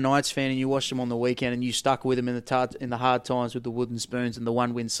 if you're a Knights fan and you watched them on the weekend and you stuck with them in the hard times with the wooden spoons and the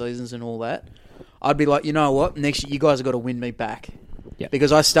 1-win seasons and all that, I'd be like, you know what? Next year, you guys have got to win me back. Yeah.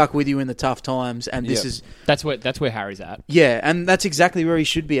 Because I stuck with you in the tough times, and this is that's where Harry's at. Yeah, and that's exactly where he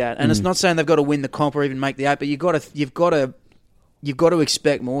should be at. And it's not saying they've got to win the comp or even make the 8, but you've got to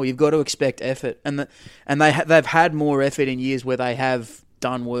expect more. You've got to expect effort, and they've had more effort in years where they have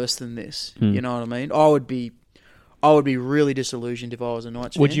done worse than this. You know what I mean? I would be really disillusioned if I was a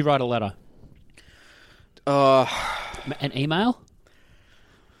Knights fan. Would you write a letter? An email?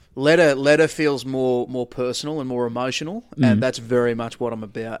 Letter feels more personal and more emotional, and that's very much what I'm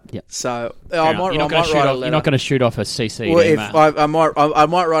about. Yep. So You're I might write a letter. You're not going to shoot off a CC Well, email. I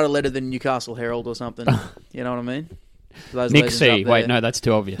might write a letter to the Newcastle Herald or something. You know what I mean? Those Nick legends C. up there. Wait, no, that's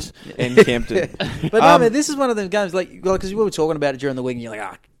too obvious. in Campton. But no, man, this is one of them games, like, because we were talking about it during the week, and you're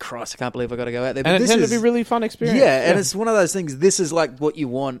like, Christ, I can't believe I got to go out there. But And it this tended is to be a really fun experience. Yeah, and it's one of those things. This is like what you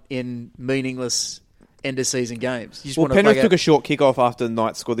want in meaningless end of season games. You just Well, want Penrith to took a short kick-off after the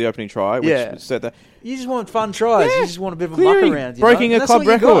Knights scored the opening try, which said that. You just want fun tries. Yeah, You just want a bit of a Cleary muck around. breaking a That's club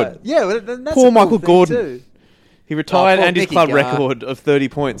what you got. record. Yeah, but that's Poor a cool Michael thing Gordon. too. He retired poor and his Mickey club Gar. record of 30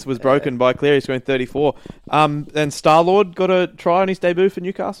 points was broken by Cleary, scoring 34. And Star-Lord got a try on his debut for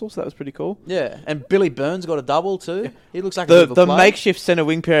Newcastle, so that was pretty cool. Yeah, and Billy Burns got a double too. He looks like a bit of a The player. makeshift centre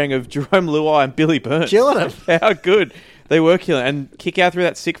wing pairing of Jerome Luai and Billy Burns. Killing him. How good. They were killing. And kick out through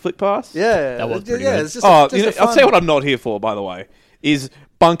that sick flick pass. Yeah, That was pretty yeah. good. It's just Oh, just you know, a fun... I'll tell you what I'm not here for, by the way, is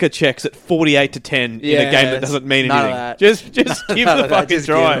bunker checks at 48-10 in a Yeah, game that doesn't mean none of anything. that. Just give None the of that, fucking just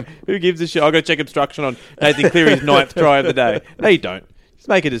try. give 'em. Who gives a shit? I'll go check obstruction on Nathan Cleary's 9th try of the day. No, you don't. Just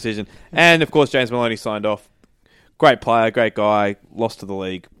make a decision. And, of course, James Maloney signed off. Great player, great guy, lost to the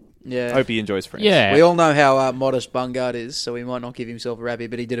league. Yeah. Hope he enjoys France. Yeah. We all know how modest Bungard is, so he might not give himself a rap here,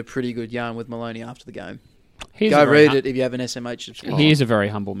 but he did a pretty good yarn with Maloney after the game. He's Go a very read it if you have an SMH subscription. He is a very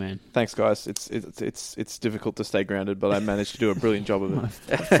humble man. Thanks, guys. It's difficult to stay grounded, but I managed to do a brilliant job of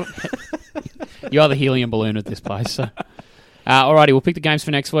it. You are the helium balloon at this place. So. Alrighty, we'll pick the games for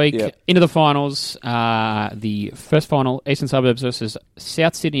next week. Yep. Into the finals. The first final, Eastern Suburbs versus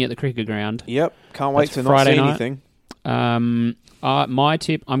South Sydney at the Cricket Ground. Yep. Can't wait That's to Friday not night. see anything. My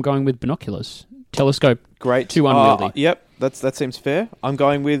tip, I'm going with binoculars. Telescope. Great. Too unwieldy. Yep. That seems fair. I'm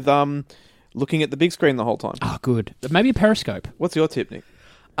going with looking at the big screen the whole time. Oh, good. Maybe a periscope. What's your tip, Nick?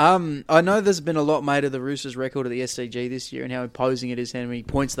 I know there's been a lot made of the Roosters' record at the SCG this year and how imposing it is, how many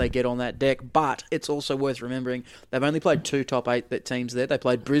points they get on that deck, but it's also worth remembering they've only played 2 top 8 teams there. They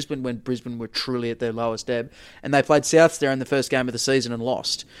played Brisbane when Brisbane were truly at their lowest ebb, and they played Souths there in the first game of the season and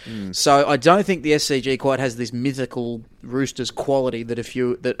lost. So I don't think the SCG quite has this mythical Roosters quality that a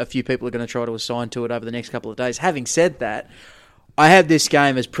few people are going to try to assign to it over the next couple of days. Having said that, I had this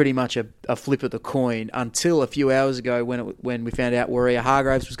game as pretty much a flip of the coin until a few hours ago when we found out Warrior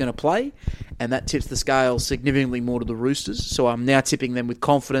Hargraves was going to play, and that tips the scale significantly more to the Roosters. So I'm now tipping them with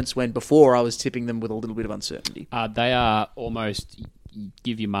confidence when before I was tipping them with a little bit of uncertainty. They are almost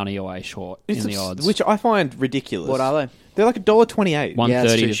give your money away short in the odds. Which I find ridiculous. What are they? They're like $1.28. 130 Yeah,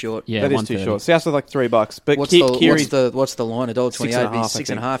 that's too to- short. Yeah, That is too 130. short. South's are like $3. But What's Kiri's the line? $1.28 6.5, is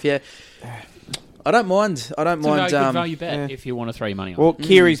 6.5. Yeah, I don't mind. It's a very good value bet if you want to throw your money on. Well,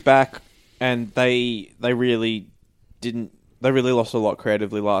 Kiri's back, and they really didn't. They really lost a lot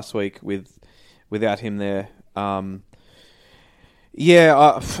creatively last week without him there. I'm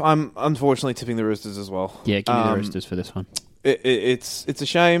unfortunately tipping the Roosters as well. Yeah, give me the Roosters for this one. It's a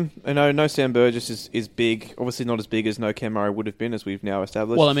shame. I know no Sam Burgess is big. Obviously not as big as no Cam Murray would have been, as we've now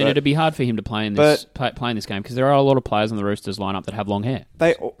established. Well, I mean, but it'd be hard for him to play in this game because there are a lot of players in the Roosters lineup that have long hair.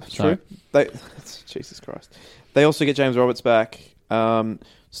 True. Jesus Christ. They also get James Roberts back.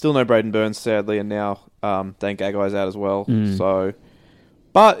 Still no Braden Burns, sadly, and now Dan Gagai's out as well. So,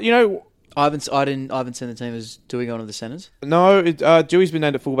 but you know, I haven't seen the team as doing on to the centres. no, Dewey's been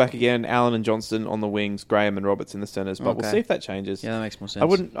named at fullback again. Allen and Johnston on the wings. Graham and Roberts in the centres. But we'll Okay. see if that changes. Yeah, that makes more sense. I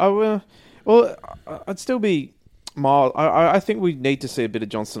wouldn't. Well, I'd still be mild. I think we need to see a bit of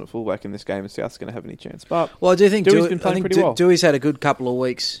Johnston at fullback in this game if South's going to have any chance. But Well, I do think Dewey's been playing pretty well. Dewey's had a good couple of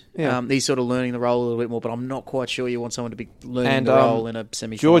weeks. Yeah. He's sort of learning the role a little bit more, but I'm not quite sure you want someone to be learning And, the role in a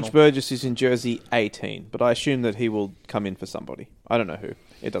semi-final. George Burgess is in jersey 18, but I assume that he will come in for somebody. I don't know who.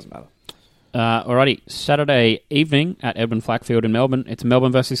 It doesn't matter. Alrighty, Saturday evening at Edwin Flackfield in Melbourne. It's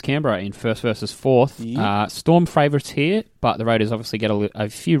Melbourne versus Canberra in first versus fourth. Yep. Storm favourites here, but the Raiders obviously get a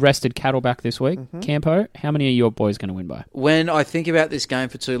few rested cattle back this week. Campo, how many are your boys going to win by? When I think about this game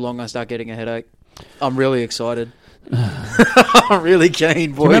for too long, I start getting a headache. I'm really excited. I'm really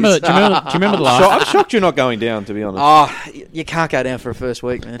keen, boys. Do you remember the last? So I'm shocked you're not going down, to be honest. Oh, you can't go down for a first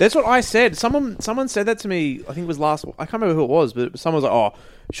week, man. That's what I said. Someone said that to me. I think it was last. I can't remember who it was, but someone was like, "Oh,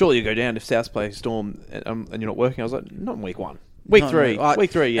 surely you go down if South play Storm and you're not working." I was like, "Not in week 1, week 3,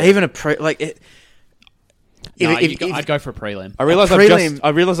 week 3." Yeah. Even I'd go for a prelim. I realize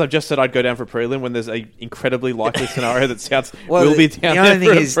prelim- I've just said I'd go down for a prelim when there's a incredibly likely scenario that South well, will be down the there only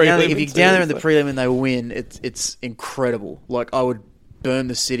for thing a is, prelim. if you're down there in the prelim and they win, it's incredible. Like, I would burn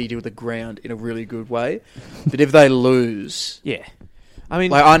the city to the ground in a really good way. But if they lose, yeah, I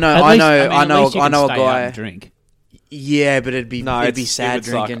mean, like I know At a least you can stay out guy. and drink. Yeah, but it'd be sad it would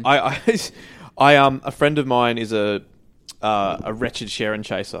suck. drinking. A friend of mine is a wretched Sharon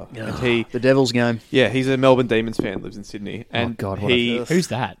chaser, and The Devil's game. he's a Melbourne Demons fan, lives in Sydney, and God, who's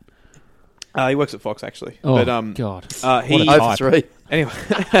that? he works at Fox actually. Oh, but God. he What a 0 for 3. anyway.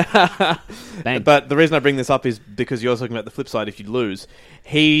 Bang. But the reason I bring this up is because you're talking about the flip side. If you lose,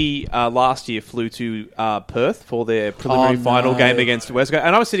 he last year flew to Perth for their preliminary final game against West Coast,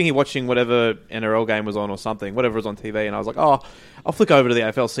 and I was sitting here watching whatever NRL game was on or something, whatever was on TV, and I was like, oh, I'll flick over to the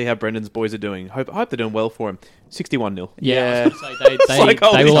AFL, see how Brendan's boys are doing. Hope they're doing well for him. 61-0. Yeah, I was gonna say, they like, were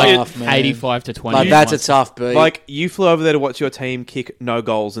holy like shit. 85 to 20. Like, that's a tough beat. Like, you flew over there to watch your team kick no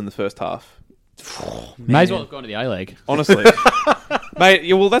goals in the first half. May as well have gone to the A-League. Honestly. Mate,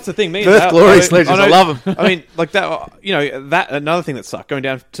 yeah, well, that's the thing. Perth Glory Sledgers, I love them. I mean, like that. That another thing that sucked, going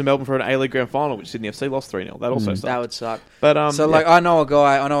down to Melbourne for an A-League grand final, which Sydney FC lost 3-0. That also sucked. That would suck. But I know a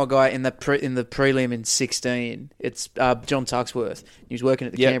guy in the prelim in 16. It's John Tuxworth. He was working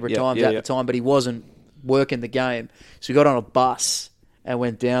at the Canberra Times at the time, but he wasn't working the game, so he got on a bus and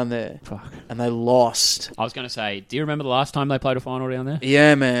went down there. And they lost. I was going to say, do you remember the last time they played a final down there?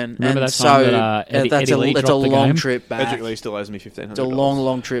 Yeah, man. Remember and that time that Eddie Lee that's a dropped the long game? trip back. Edric Lee still owes me $1,500. It's a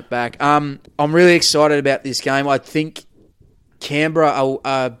long trip back. I'm really excited about this game. I think Canberra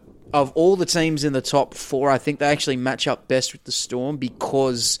of all the teams in the top 4, I think they actually match up best with the Storm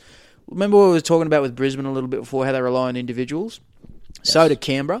because remember what we were talking about with Brisbane a little bit before, how they rely on individuals? Yes. So do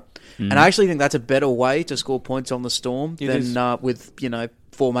Canberra. And I actually think that's a better way to score points on the Storm than with,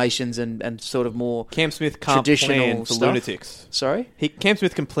 formations and sort of more Cam Smith can't plan for lunatics. Sorry? Cam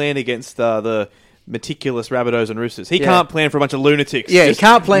Smith can plan against the meticulous Rabbitohs and Roosters. He can't plan for a bunch of lunatics. Yeah, he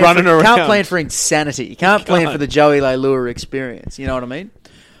can't plan running around. Can't plan for insanity. He can't plan for the Joey Leilua experience. You know what I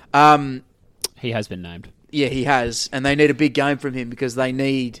mean? He has been named. Yeah, he has. And they need a big game from him because they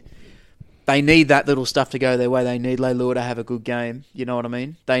need that little stuff to go their way. They need Leilua to have a good game. You know what I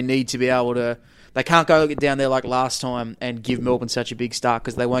mean? They need to be able to... They can't go down there like last time and give Melbourne such a big start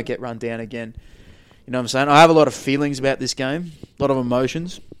because they won't get run down again. You know what I'm saying? I have a lot of feelings about this game, a lot of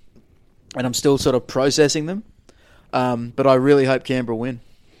emotions, and I'm still sort of processing them. But I really hope Canberra win.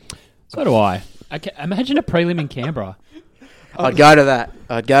 So do I. Imagine a prelim in Canberra. I'd go to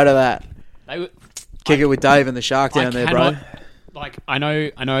that. Kick it with Dave and the Shark down there, bro. Like, I know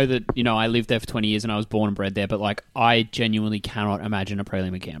that, I lived there for 20 years and I was born and bred there, but, like, I genuinely cannot imagine a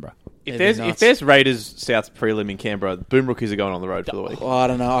prelim in Canberra. If there's Raiders South prelim in Canberra, Boom Rookies are going on the road for the week. Oh, I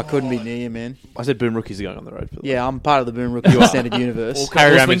don't know. I couldn't be near you, man. I said Boom Rookies are going on the road for the week. Yeah, I'm part of the Boom Rookies extended universe.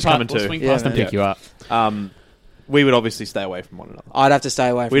 Harry Ramage coming too. We'll swing past and pick you up. We would obviously stay away from one another. I'd have to stay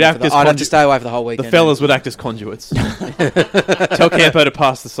away. I'd have to stay away for the whole weekend. The fellas would act as conduits. Tell Campo to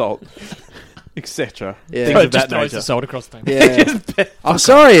pass the salt, etc. Yeah. Things of Just that throws nature. the salt across the table. Yeah. I'm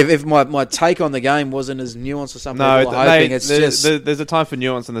sorry if my take on the game wasn't as nuanced as some people are hoping. It's just there's a time for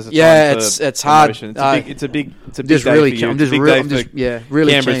nuance and there's a time for it's hard. emotion. It's a big just day really, for you. I'm It's a just big really, day for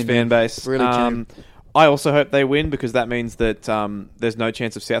really Canberra's keen, fan man. base. Really keen. I also hope they win because that means that there's no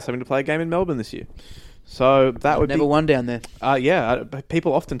chance of South having to play a game in Melbourne this year. So that would never be... won down there.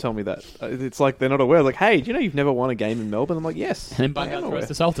 People often tell me that. It's like they're not aware. Like, hey, do you know you've never won a game in Melbourne? I'm like, yes. And then I am Bunga aware. throws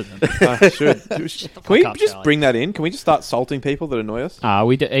the salt at them. I should. Can we up, just Charlie. bring that in? Can we just start salting people that annoy us?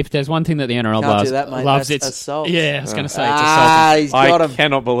 If there's one thing that the NRL Can't loves, do that, mate. loves That's it's assault. Yeah, I was going to say it's assault. He's got I him.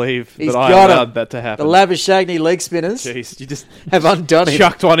 cannot believe He's that I got him. allowed that to happen. The Labuschagne leg spinners Jeez, you just have undone him.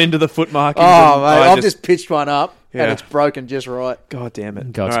 chucked one into the foot markings. Oh, and mate, I I've just pitched one up Yeah. and it's broken just right. God damn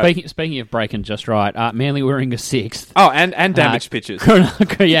it. God, All right. speaking of breaking just right, Manly were in a 6th. Oh, and damaged pitches.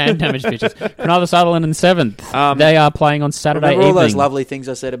 Yeah, and damaged pitches. Cronulla Sutherland in 7th. They are playing on Saturday Remember all evening. those lovely things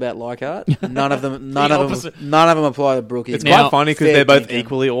I said about Leichhardt? None of them apply to Brookie. It's Now, quite funny because fair they're both dinkum.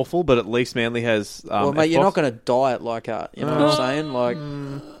 equally awful, but at least Manly has. Well, mate, you're Xbox. not going to die at Leichhardt. You know what I'm saying? Like,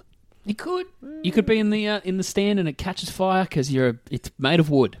 You could be in the stand and it catches fire because it's made of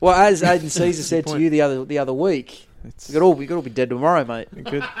wood. well, as Aiden Caesar said to you the other week, we could all be dead tomorrow, mate.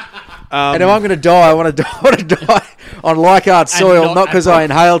 Good. And if I'm going to die, I want to die. on Leichhardt soil, not not because at I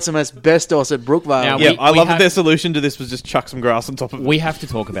inhaled some asbestos at Brookvale. Now, Yeah, I love have- that their solution to this was just chuck some grass on top of it. We have to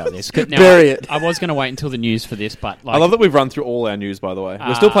talk about this. Now, Bury it. I was going to wait until the news for this, but like, I love that we've run through all our news, by the way.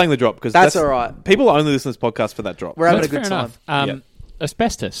 We're still playing the drop because That's all right. People only listen to this podcast for that drop. We're having that's a good fair time. enough. Yep.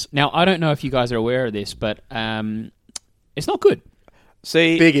 Asbestos. Now, I don't know if you guys are aware of this, but it's not good.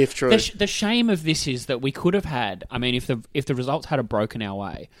 See, Big if true. The shame of this is that we could have had. I mean, if the results had broken our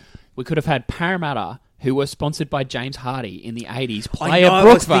way, we could have had Parramatta, who were sponsored by James Hardy in the 80s, play at I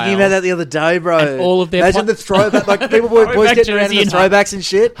was thinking Brookvale. about that the other day, bro. And all of their Imagine the throwback, like people were boys Throwback getting around in the jersey and throwbacks and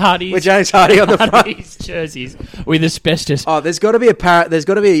shit. Hardy's- with James Hardy on the front. Hardy's jerseys with asbestos. Oh, there's got to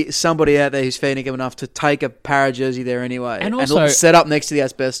be somebody out there who's fair income enough to take a para jersey there anyway, And also- set up next to the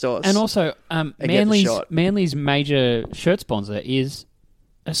asbestos. And also, get the shot. Manly's major shirt sponsor is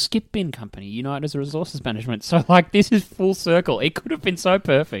a skip bin company, United Resources Management. So, like, this is full circle. It could have been so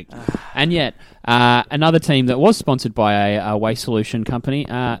perfect. And yet, another team that was sponsored by a waste solution company,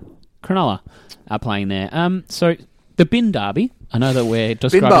 Cronulla, are playing there. So, the Bin Derby, I know that we're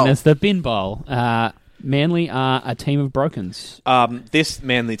describing Bowl. as the Bin Bowl. Manly are a team of brokens. this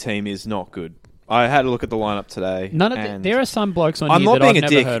Manly team is not good. I had a look at the lineup today. There are some blokes on I'm here not that I've being a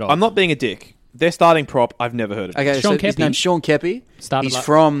never dick. heard of. I'm not being a dick. Their starting prop, I've never heard of. okay, Sean so his Kepi. name's Sean Kepi. Started He's la-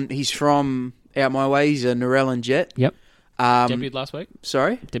 from out my way. He's a Narellan Jet. Yep. Um, Debuted last week.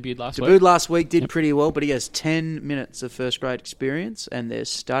 sorry. Debuted last week. Debuted last week, did pretty well, but he has 10 minutes of first grade experience, and they're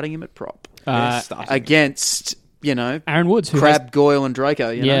starting him at prop Starting. against, Aaron Woods, who Crab, Goyle, and Draco.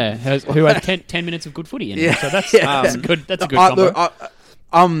 You know? who had 10 minutes of good footy in him. Yeah. So that's good. That's a good Look,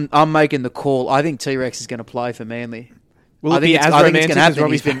 combo. I'm making the call. I think T-Rex is going to play for Manly. Will I it think be it's- as I think it's romantic gonna as happen.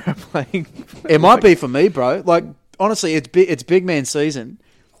 Robbie He's been- Farah playing? It might be for me, bro. Like, honestly, it's big man season.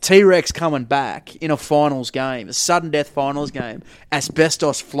 T-Rex coming back in a finals game, a sudden death finals game,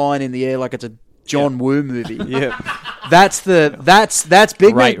 asbestos flying in the air like it's a John Woo movie. Yeah. That's big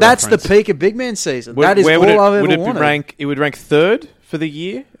man. Great That's the reference. peak of big man season. Where- that is where all would it, I've ever would it wanted. rank? It would rank third for the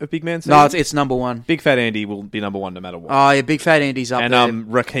year of Big Man season. No, it's number one. Big Fat Andy will be number one no matter what. Oh yeah, Big Fat Andy's up and there.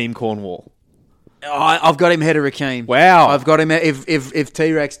 Raheem Cornwall. I've got him ahead of Raheem. Wow. I've got him if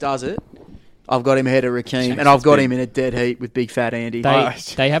T-Rex does it. I've got him ahead of Raheem, and I've got him in a dead heat with Big Fat Andy.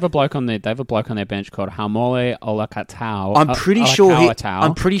 They have a bloke on their bench called Hamole Olakatau.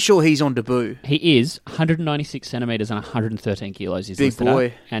 I'm pretty sure he's on debut. He is 196 centimeters and 113 kilos. He's Big listed boy.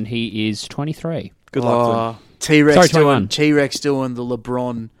 at, and he is 23. Good luck to him. T-Rex Sorry, doing 21. T-Rex doing the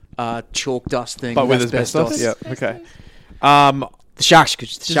LeBron chalk dust thing, But with asbestos. Yeah. Okay. The Sharks.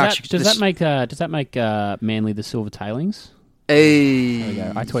 Does that make Manly the Silver Tailings? Hey, There we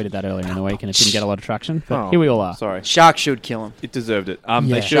go. I tweeted that earlier in the week and it didn't get a lot of traction. But Oh, here we all are. Sorry. Sharks should kill him. It deserved it. Yeah.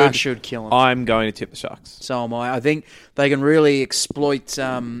 They Sharks should. should kill him. I'm going to tip the Sharks. So am I. I think they can really exploit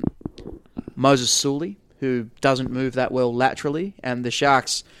Moses Sully, who doesn't move that well laterally, and the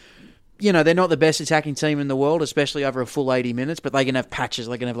Sharks. They're not the best attacking team in the world, especially over a full 80 minutes, but they can have patches.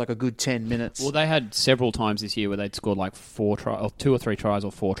 They can have like a good 10 minutes. Well, they had several times this year where they'd scored like 2 or 3 tries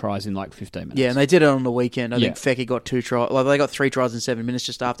or 4 tries in like 15 minutes. Yeah, and they did it on the weekend. I Yeah. think Fecky got 2 tries. They got 3 tries in 7 minutes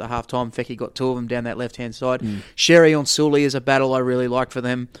just after half time. Fecky got 2 of them down that left hand side. Sherry on Sully is a battle I really like for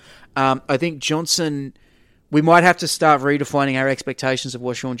them. I think Johnson. We might have to start redefining our expectations of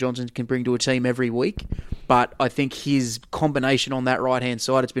what Sean Johnson can bring to a team every week, but I think his combination on that right-hand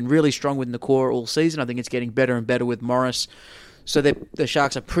side, it's been really strong with Nakora all season. I think it's getting better and better with Morris. So the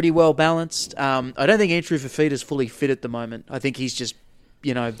Sharks are pretty well balanced. I don't think Andrew Fafita's fully fit at the moment. I think he's just,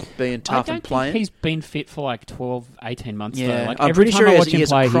 being tough I and don't playing. think he's been fit for like 12, 18 months though. Yeah, Like I'm every pretty time sure I he watch him has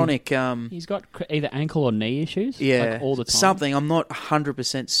play, a chronic... he's got either ankle or knee issues. yeah, like all the time. something. I'm not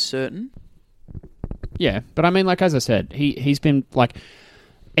 100% certain. Yeah, but I mean, like as I said, he's been like,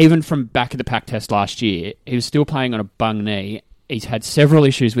 even from back at the pack test last year, he was still playing on a bung knee. He's had several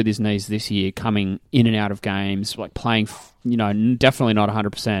issues with his knees this year, coming in and out of games, like playing, definitely not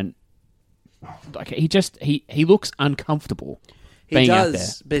 100%. Like he looks uncomfortable He being out there.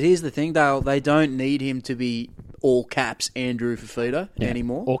 does, but here's the thing, Dale. They don't need him to be all caps Andrew Fafita Yeah,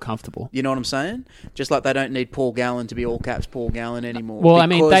 anymore. or comfortable. You know what I'm saying? Just like they don't need Paul Gallen to be all caps Paul Gallen anymore. Well, I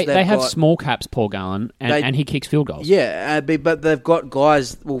mean, because they they've have got- small caps, Paul Gallen, and he kicks field goals. Yeah, but they've got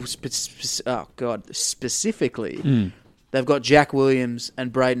guys. Well, specifically, they've got Jack Williams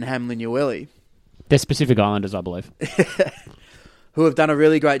and Braden Hamlin-Ueli, They're specific Islanders, I believe. who have done a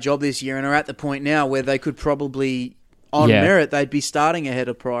really great job this year and are at the point now where they could probably, on Yeah. merit, they'd be starting ahead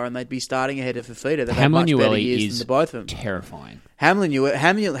of Pryor and they'd be starting ahead of Fafita. They've had much better Hamlin-Ueli years is than the both of them. terrifying.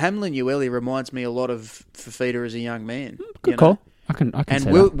 Hamlin-Ueli reminds me a lot of Fafita as a young man. Good you know? call. I can And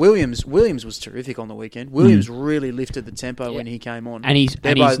see that. Williams was terrific on the weekend. Williams really lifted the tempo when he came on. And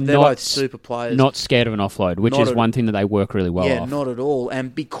they're both super players. Not scared of an offload, which Not is at- one thing that they work really well off. not at all.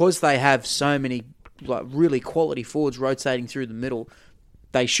 And because they have so many really quality forwards rotating through the middle,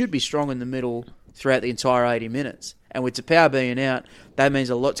 they should be strong in the middle throughout the entire 80 minutes. And with Tapau being out, that means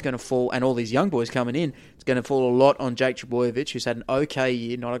a lot's going to fall, and all these young boys coming in, it's going to fall a lot on Jake Trbojevic, who's had an okay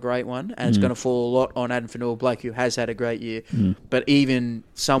year, not a great one, and it's going to fall a lot on Adam Fanua-Blake, who has had a great year. But even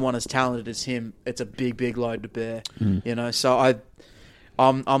someone as talented as him, it's a big, big load to bear. You know, so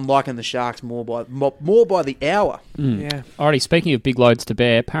I'm liking the Sharks more by the hour. Yeah. Alrighty, speaking of big loads to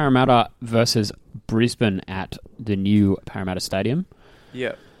bear, Parramatta versus Brisbane at the new Parramatta Stadium.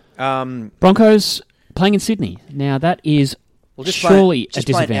 Yeah. Broncos playing in Sydney. Now, that is Just surely playing a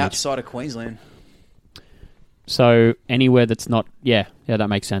disadvantage. outside of Queensland. So anywhere that's not... Yeah, that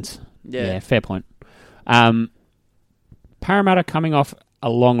makes sense. Yeah. Fair point. Parramatta coming off a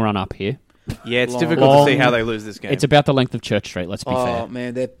long run up here. Yeah, it's Long- difficult to see how they lose this game. It's about the length of Church Street, let's be Oh fair.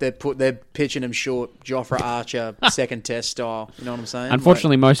 man, they're pitching him short, Jofra Archer second test style. You know what I'm saying?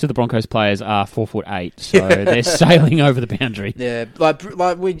 Unfortunately, most of the Broncos players are 4'8", so they're sailing over the boundary. Yeah, like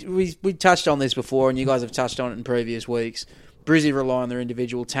we touched on this before, and you guys have touched on it in previous weeks. Brizzy rely on their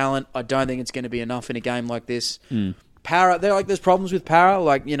individual talent. I don't think it's going to be enough in a game like this. Para, there's problems with Para,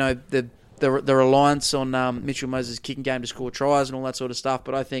 like the reliance on Mitchell Moses' kicking game to score tries and all that sort of stuff.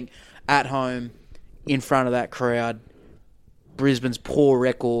 But I think at home, in front of that crowd, Brisbane's poor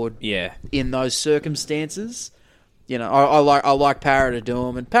record in those circumstances. I like Para to do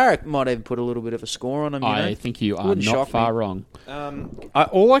them, and Para might even put a little bit of a score on them. I think you are Wouldn't not shock far me. wrong.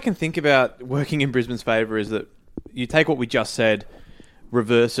 All I can think about working in Brisbane's favour is that you take what we just said,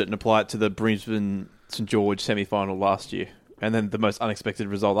 reverse it and apply it to the Brisbane St George semi-final last year, and then the most unexpected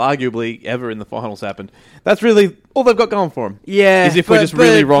result, arguably, ever in the finals happened. That's really all they've got going for them. Yeah, is if we're just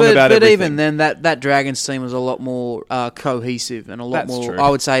really wrong about but everything. even then, that Dragons team was a lot more cohesive and a lot That's more. true. I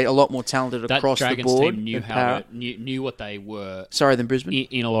would say a lot more talented That across Dragons the board. team knew than Para. knew what they were Sorry, than Brisbane.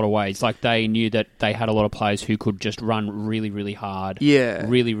 in a lot of ways. Like, they knew that they had a lot of players who could just run really, really hard. Yeah.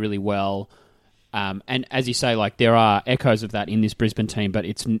 Really, really well. And as you say, like, there are echoes of that in this Brisbane team, but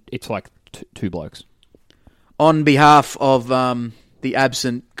it's like two blokes. On behalf of the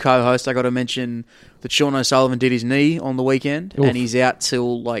absent co-host, I got to mention that Sean O'Sullivan did his knee on the weekend, Oof. and he's out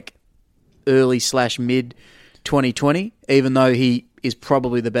till like early/mid 2020. Even though he is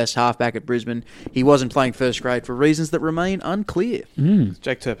probably the best halfback at Brisbane, he wasn't playing first grade for reasons that remain unclear.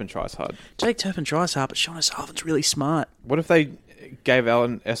 Jake Turpin tries hard. Jake Turpin tries hard, but Sean O'Sullivan's really smart. What if they gave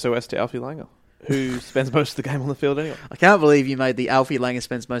Alan SOS to Alfie Langer, who spends most of the game on the field anyway? I can't believe you made the Alfie Langer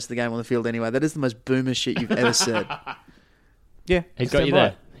spends most of the game on the field anyway. That is the most boomer shit you've ever said. Yeah, He's got you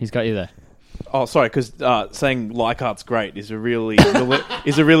there. He's got you there. Oh, sorry, because saying Leichhardt's great is a really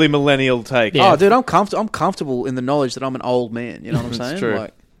millennial take. Yeah. Oh, dude, I'm comfortable in the knowledge that I'm an old man. You know what I'm saying? It's true.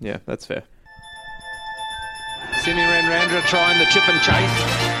 Like, Yeah, that's fair. Simi Radradra trying the chip and chase.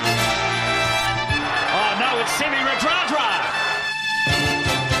 Oh no, it's Simi Radradra.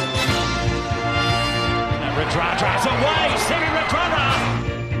 Radradra's away. Simi Radradra.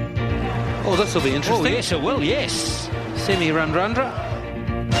 Oh, this will be interesting. Oh yes, it will. Yes. Simi Radradra.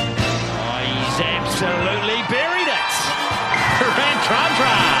 Oh, he's absolutely buried it. Radradra.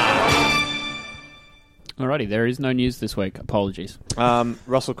 Alrighty, there is no news this week. Apologies.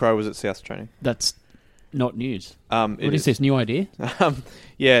 Russell Crowe was at South training. That's not news. What What is this, new idea?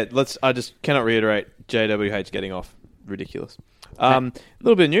 Yeah, I just cannot reiterate JWH getting off. Ridiculous. A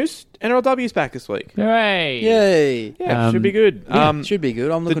little bit of news. NRLW's back this week. Hooray! yay! Yeah, should be good. Should be good.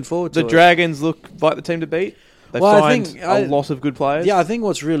 I'm looking forward to the it. Dragons look like the team to beat. They Well, I signed think a lot of good players. Yeah, I think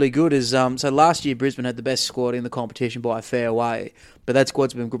what's really good is so last year Brisbane had the best squad in the competition by a fair way, but that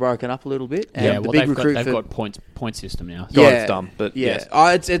squad's been broken up a little bit. And Yeah, the well, big they've recruit got point system now. God, it's dumb, but yeah,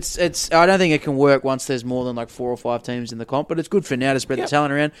 yes. it's. I don't think it can work once there's more than like 4 or 5 teams in the comp, but it's good for now to spread the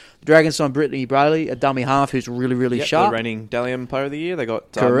talent around. The Dragons signed Brittany Brayley, a dummy half who's really, really Yep, sharp. the reigning Dalian Player of the Year. They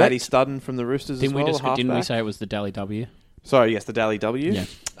got Correct. Matty Studden from the Roosters Didn't as well. didn't we halfback. say it was the Dally W? Sorry, yes, the Dally W. Yeah.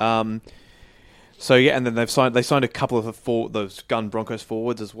 So yeah, and then they signed a couple of those gun Broncos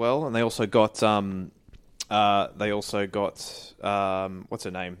forwards as well, and they also got what's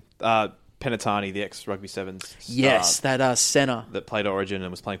her name? Penatani, the ex Rugby Sevens. Yes, that centre. that played Origin and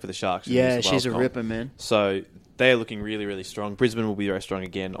was playing for the Sharks. in Yeah, this she's a World Comp. ripper, man. So they're looking really, really strong. Brisbane will be very strong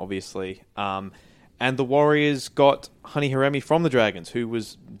again, obviously. And the Warriors got Honey Haremi from the Dragons, who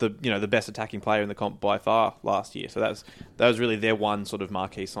was the best attacking player in the comp by far last year. So that was really their one sort of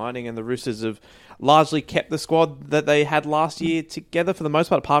marquee signing. And the Roosters have largely kept the squad that they had last year together for the most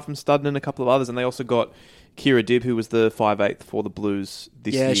part, apart from Studden and a couple of others. And they also got Kira Dibb, who was the 5'8" for the Blues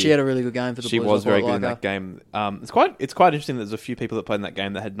this year. Yeah, she had a really good game for the She Blues. was I very quite good in like that her. game. It's quite interesting that there's a few people that played in that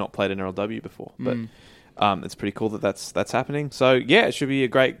game that had not played NRLW before. But it's pretty cool that that's happening. So, yeah, it should be a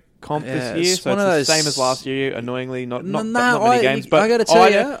great comp Yeah, this year. it's So one it's of the those- same as last year, annoyingly. Not No, many games. But I got to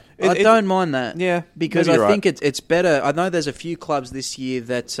tell you, I it- don't mind that. Yeah, because maybe I you're think it's better. I know there's a few clubs this year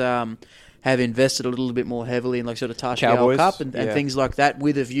that have invested a little bit more heavily in like sort of Tasha Cowboys, Cup and yeah. things like that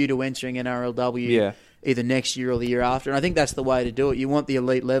with a view to entering NRLW Yeah. either next year or the year after. And I think that's the way to do it. You want the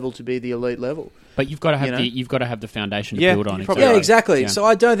elite level to be the elite level. But you've got to have You know? you've got to have the foundation to Yeah, build on. you're probably Yeah, right. exactly. Yeah. So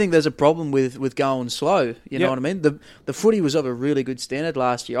I don't think there's a problem with going slow. You know Yep. what I mean? The footy was of a really good standard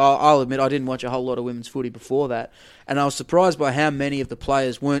last year. I'll admit I didn't watch a whole lot of women's footy before that, and I was surprised by how many of the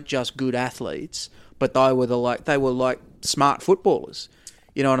players weren't just good athletes, but they were like smart footballers.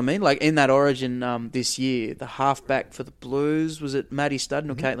 You know what I mean? Like in that Origin this year, the halfback for the Blues, was it Maddie Studden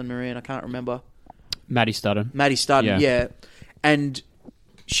or Caitlin Moran? I can't remember. Maddie Studden. Maddie Studden, yeah. And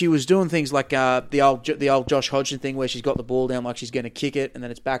she was doing things like the old Josh Hodgson thing where she's got the ball down like she's going to kick it and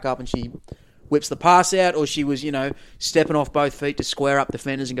then it's back up and she whips the pass out, or she was, stepping off both feet to square up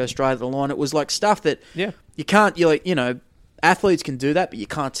defenders and go straight at the line. It was like stuff that you can't, athletes can do that, but you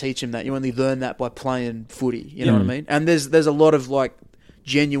can't teach them that. You only learn that by playing footy, you know what I mean? And there's a lot of like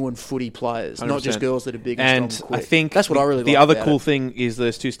genuine footy players, not just 100%. girls that are big and strong and quick. I think that's what I really the like other about cool it. thing is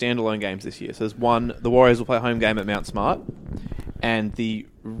there's 2 standalone games this year. So there's one, the Warriors will play a home game at Mount Smart, and the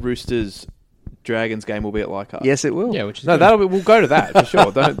Roosters Dragons game will be at Leichhardt. Yes, it will. Yeah, which is No, good. we'll go to that for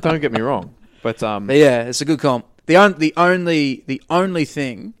sure. Don't get me wrong. But But yeah, it's a good comp. The only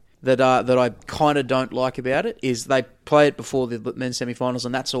thing that I kind of don't like about it is they play it before the men's semi-finals,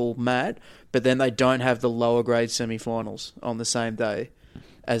 and that's all mad. But then they don't have the lower grade semi-finals on the same day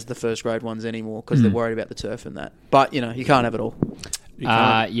as the first grade ones anymore because they're worried about the turf and that. But you can't have it all.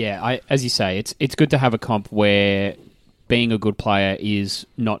 As you say, it's good to have a comp where being a good player is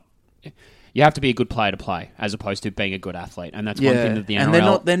not. You have to be a good player to play, as opposed to being a good athlete, and that's one thing that the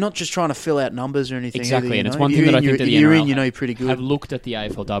NRL and they're not just trying to fill out numbers or anything. exactly, either, and it's know? one If thing you're that I in, think that the you're NRL in, you're pretty good. have looked at the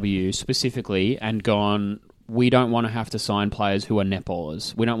AFLW specifically and gone, we don't want to have to sign players who are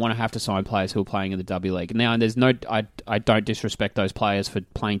netballers. We don't want to have to sign players who are playing in the W League. Now, and there's no, I don't disrespect those players for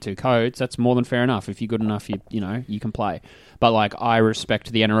playing 2 codes. That's more than fair enough. If you're good enough, you can play. But like, I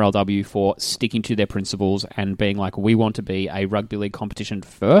respect the NRLW for sticking to their principles and being like, we want to be a rugby league competition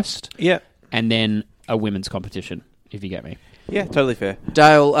first, and then a women's competition. If you get me. yeah, totally fair.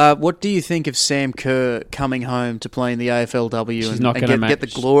 Dale, what do you think of Sam Kerr coming home to play in the AFLW She's and, not and gonna get the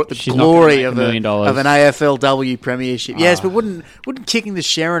she's not gonna glory make of $1 million. of an AFLW premiership? Yes, but wouldn't kicking the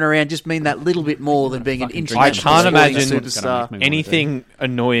Sharon around just mean that little bit more than being an Fucking international I can't sporting imagine superstar? anything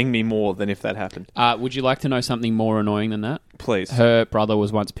annoying me more than if that happened. Would you like to know something more annoying than that? Please. Her brother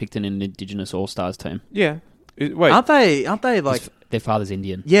was once picked in an Indigenous All-Stars team. Yeah. Wait. Aren't they like? Their father's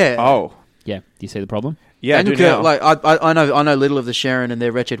Indian. Yeah. Oh. Yeah. Do you see the problem? Yeah, I Daniel do Kerr, now. like I know little of the Sharon and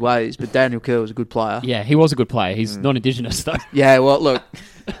their wretched ways, but Daniel Kerr was a good player. Yeah, he was a good player. He's not Indigenous, though. Yeah, well, look,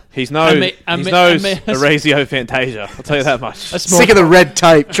 He's no Orazio Fantasia. I'll tell you that much. sick of the red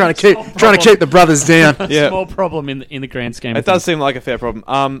tape, trying to keep the brothers down. Yeah. Small problem in the grand scheme. It does seem like a fair problem.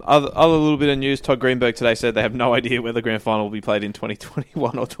 Other little bit of news, Todd Greenberg today said they have no idea whether the grand final will be played in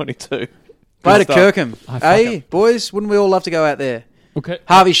 2021 or 22. Play to stuff. Kirkham. fuck Hey, it. boys, wouldn't we all love to go out there? Okay.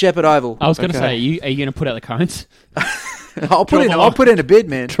 Harvey Shepherd Oval. I was going to Okay. say, are you going to put out the cones? I'll put in a bid,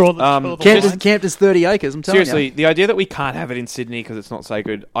 man. Draw the Campton's 30 acres, I'm telling Seriously, the idea that we can't have it in Sydney because it's not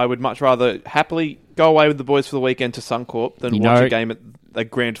sacred, I would much rather happily go away with the boys for the weekend to Suncorp than You watch know- a game at the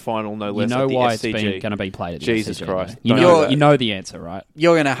grand final, no You less, know at the why SCG. it's going to be played at the Jesus SCG, Christ. though. Don't do You know the answer, right?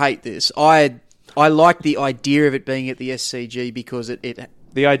 You're going to hate this. I like the idea of it being at the SCG because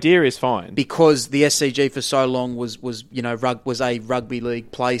The idea is fine. because the SCG for so long was a rugby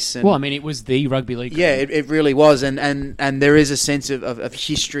league place. And Well, I mean, it was the rugby league. yeah, it really was, and there is a sense of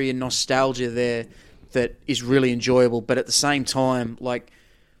history and nostalgia there that is really enjoyable. But at the same time, like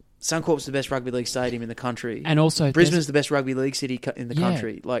Suncorp's the best rugby league stadium in the country, And also, Brisbane's the best rugby league city in the Yeah.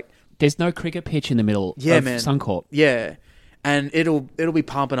 country. Like, there's no cricket pitch in the middle of Suncorp. yeah, and it'll be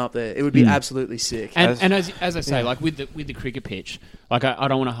pumping up there. It would be absolutely sick. And as I say, like with the cricket pitch, like I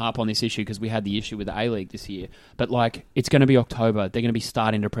don't want to harp on this issue because we had the issue with the A-League this year, but like it's going to be October. They're going to be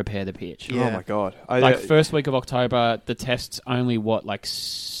starting to prepare the pitch. Yeah. Oh my god! Like first week of October, the test's only like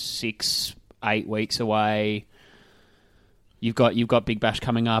 6-8 weeks away. You've got Big Bash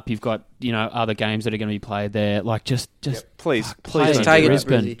coming up. You've got other games that are going to be played there. Like just please, play please it don't take do it that. to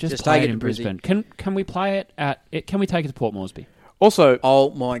Brisbane. Brizzy. Just Just play take it it in to Brizzy. Brisbane. Can we play it at? Can we take it to Port Moresby? Also,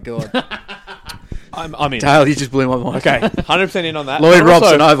 Oh my god! I'm in. Dale, you just blew my mind. Okay, 100% in on that. Lloyd But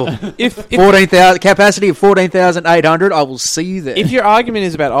also, Robson Oval. If 14,000 capacity of 14,800. I will see you there. if your argument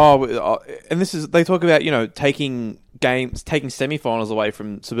is about and this is they talk about taking semi-finals away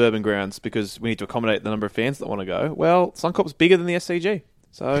from suburban grounds because we need to accommodate the number of fans that want to go. Well, Suncorp's bigger than the SCG,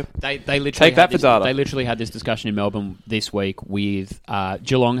 so They literally Take that had for data. They literally had this discussion in Melbourne this week with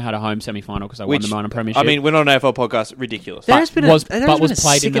Geelong had a home semi-final because they won the Moana Premiership. I mean, we're not an AFL podcast. Ridiculous. there has been was- a, there but has been was a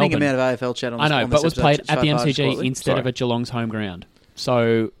played in sickening Melbourne. amount of AFL channels. I know, on but this was episode played so at the far, MCG slightly. instead Sorry. of at Geelong's home ground.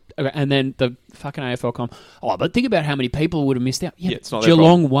 So, and then the fucking AFL but think about how many people would have missed out. Yeah, Yeah, it's not their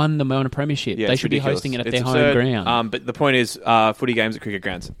Geelong problem. won the Moana Premiership. Yeah, They it's should ridiculous. be hosting it at It's their absurd. home ground. But the point is, footy games at cricket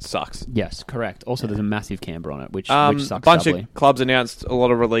grounds sucks. Yes, correct. Also, there's a massive Canberra on it, which A sucks bunch doubly. of clubs announced a lot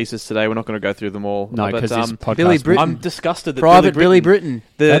of releases today. We're not going to go through them all. No, but, because this podcast... Billy Britton. I'm disgusted that Private Billy Britton.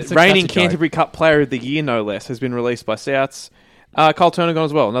 the That's reigning a joke. Canterbury Cup Player of the Year, no less, has been released by Souths. Carl Turner gone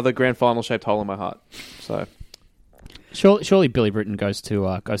as well. Another grand final shaped hole in my heart. So Surely Billy Britton goes to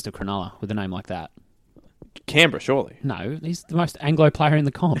Cronulla with a name like that. Canberra, surely. No, he's the most Anglo player in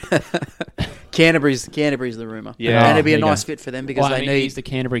the comp. Canterbury's the rumour. Yeah. And it'd be there a you nice go. fit for them because Well, I they mean, need. he's the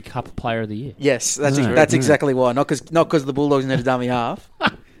Canterbury Cup Player of the Year. Yes, that's Yeah. that's exactly why. Not because the Bulldogs need a dummy half.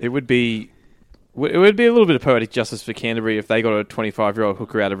 It would be a little bit of poetic justice for Canterbury if they got a 25-year-old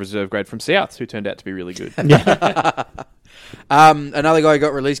hooker out of reserve grade from Souths who turned out to be really good. Another guy who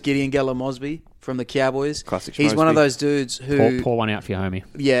got released, Gideon Gala-Mosby from the Cowboys. Classic He's one of Schmosby. those dudes who, Pour one out for your homie.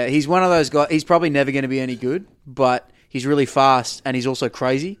 yeah, he's one of those guys. He's probably never going to be any good, but he's really fast and he's also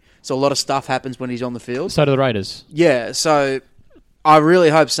crazy. So a lot of stuff happens when he's on the field. So do the Raiders. Yeah, so I really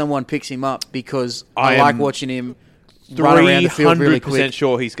hope someone picks him up because I I like am watching him run around the field really 300% quick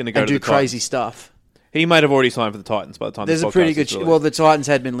sure he's going to go and to do the crazy Titans. stuff. He might have already signed for the Titans by the time There's this a pretty podcast good. is released. Well, the Titans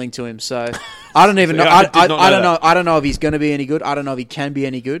had been linked to him, so I don't even know. I did not know I don't know. that. I don't know if he's going to be any good. I don't know if he can be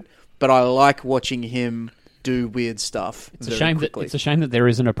any good. But I like watching him do weird stuff. It's a shame that there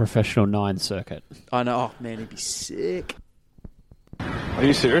isn't a professional 9 circuit. I know. Oh man, he'd be sick. Are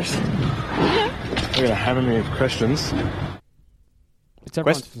you serious? You're gonna hammer me with questions. It's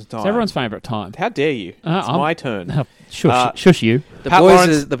everyone's, Questions it's time. everyone's favourite time. How dare you? It's I'm- my turn. Shush you. The Pat boys,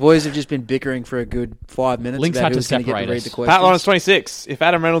 Lawrence- the boys have just been bickering for a good 5 minutes. Links about had to who's gonna get separate read us. the questions. Pat Lawrence 26. If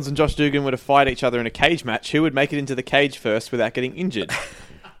Adam Reynolds and Josh Dugan were to fight each other in a cage match, who would make it into the cage first without getting injured?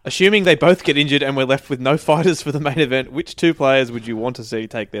 Assuming they both get injured and we're left with no fighters for the main event, which 2 players would you want to see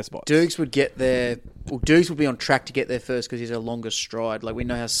take their spots? Dukes would get there. Well, Dukes would be on track to get there first because he's a longer stride. Like we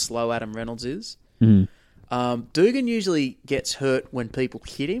know how slow Adam Reynolds is. Dugan usually gets hurt when people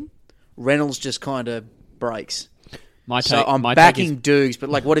hit him. Reynolds just kind of breaks. So I'm backing Dukes, but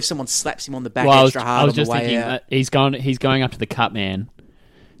like, what if someone slaps him on the back extra hard I was on the just way thinking out? he's going up to the cut man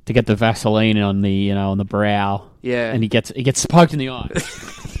to get the Vaseline on the on the brow. Yeah. and he gets poked in the eye.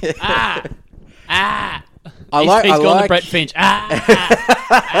 I He's gone like the Brett Finch.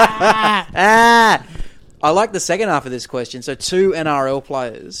 I like the second half of this question. So 2 NRL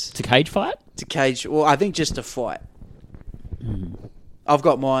players It's a cage fight. to cage. Well, I think just to fight. I've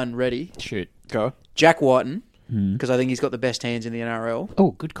got mine ready. Shoot. Go. Jack Whiten, because I think he's got the best hands in the NRL.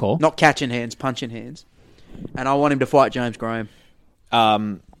 Oh, good call. Not catching hands, punching hands. And I want him to fight James Graham.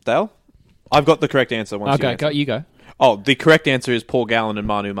 Dale? I've got the correct answer. Once Okay, you go. You go. Oh, the correct answer is Paul Gallen and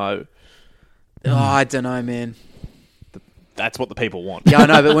Manu Ma'u. Oh, I don't know, man. That's what the people want. Yeah, I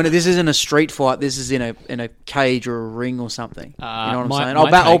know, but when this isn't a street fight, this is in a cage or a ring or something. You know what I'm saying?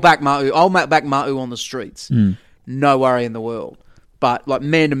 I'll back Ma'u. I'll back Ma'u on the streets. No worry in the world. But like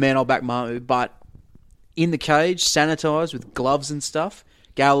man to man, I'll back Ma'u. But in the cage, sanitised with gloves and stuff,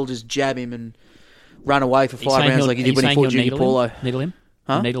 Gal will just jab him and run away for 5 rounds like he did when he fought Junior Paulo. Needle him.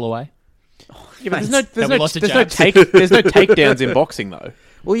 Huh? Needle away. Yeah, but Have we lost a there's jab? no takedowns in boxing though.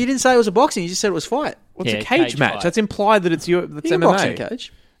 Well, you didn't say it was a boxing. You just said it was fight. Well, it's Yeah, a cage cage match. fight. That's implied that that's You can box in MMA. a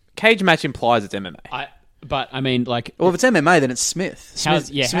cage. Cage match implies it's MMA. But I mean, like, Well, if it's MMA, then it's Smith. How's-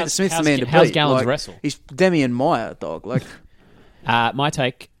 Smith's how's- the man to how's beat. Gallen's Like, wrestle? He's Demian Maia, dog. Like, my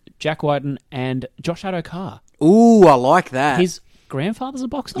take: Jack Whiten and Josh Adokar. ooh, I like that. His grandfather's a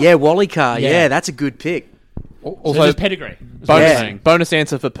boxer. Yeah, Wally Carr. Yeah. Yeah, that's a good pick. So Also, there's pedigree. That's what bonus, I'm Yeah. saying. bonus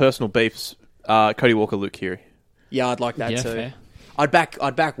answer for personal beefs: Cody Walker, Luke Keary. Yeah, I'd like that Yeah, too. fair. I'd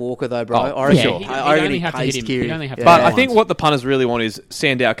back Walker though, bro. Oh, I for reckon, sure. He'd I reckon only he have to pays hit him. Keary. He'd only have to Yeah. But Yeah. I think what the punters really want is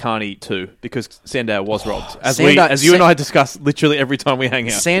Sandow Carney too, because Sandow was robbed. As Sandow- you and I discuss literally every time we hang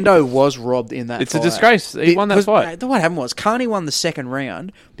out. Sando was robbed in that It's fight. a disgrace. He won that Because, fight. What happened was Carney won the second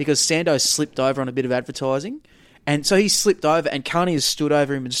round because Sando slipped over on a bit of advertising. And so he slipped over and Carney has stood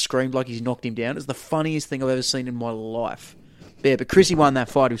over him and screamed like he's knocked him down. It's the funniest thing I've ever seen in my life. Yeah, but Chrissy won that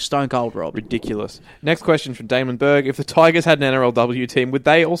fight. He was stone cold robbed. Ridiculous. Next question from Damon Berg. If the Tigers had an NRLW team, would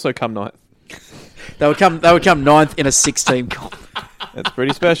they also come ninth? They would come ninth in a 6-team comp. That's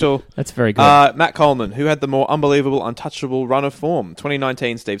pretty special. That's very good. Matt Coleman, who had the more unbelievable, untouchable run of form?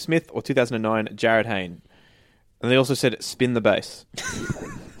 2019 Steve Smith or 2009 Jared Hayne? And they also said spin the base.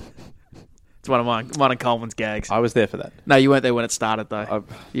 It's one of Coleman's gags. I was there for that. No, you weren't there when it started though.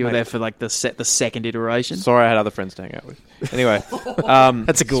 You were there for like the second iteration. Sorry, I had other friends to hang out with. Anyway,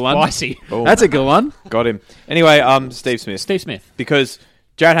 That's a good one. Spicy. boom. That's a good one. Got him. Anyway, Steve Smith. Steve Smith. Because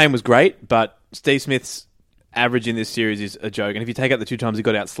Jared Hayne was great, but Steve Smith's average in this series is a joke. And if you take out the 2 times he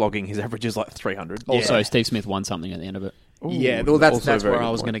got out slogging, his average is like 300. Also, Steve Smith won something at the end of it. Yeah, well, that's also a very where good I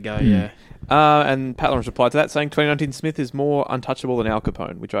was going point. to go. Yeah. And Pat Lawrence replied to that, saying 2019 Smith is more untouchable than Al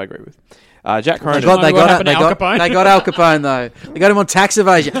Capone, which I agree with. Jack They Cronin. got Al Capone though. They got him on tax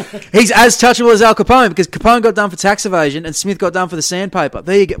evasion. He's as touchable as Al Capone because Capone got done for tax evasion and Smith got done for the sandpaper.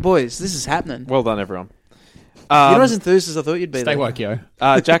 There you go, boys. This is happening. Well done, everyone. You're not as enthused as I thought you'd be. Stay there. woke, yo.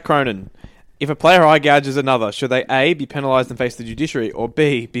 Jack Cronin. If a player eye gouges another, should they A, be penalised and face the judiciary, or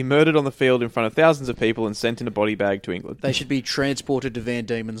B, be murdered on the field in front of thousands of people and sent in a body bag to England? They should be transported to Van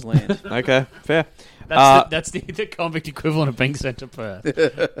Diemen's Land. Okay, fair. That's the convict equivalent of being sent to Perth.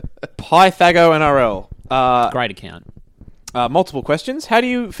 Pythago NRL. Great account. Multiple questions. How do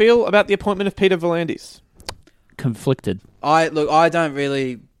you feel about the appointment of Peter Volandis? Conflicted. I don't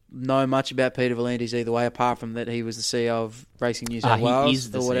really know much about Peter Volandis either way, apart from that he was the CEO of Racing New South Wales He is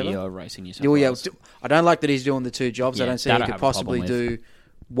the or whatever. CEO of Racing New South Yeah, Wales. I don't like that he's doing the 2 jobs. Yeah, I don't see that he I could have a problem possibly with. do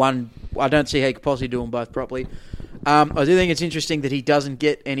one. I don't see how he could possibly do them both properly. I do think it's interesting that he doesn't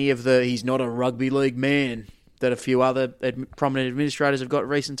get any of the. He's not a rugby league man that a few other prominent administrators have got in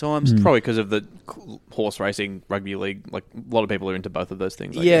recent times. Probably because of the horse racing, rugby league. Like, a lot of people are into both of those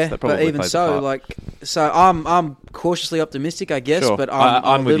things. I Yeah, guess. That probably but even plays a so, part. I'm cautiously optimistic, I guess. Sure. But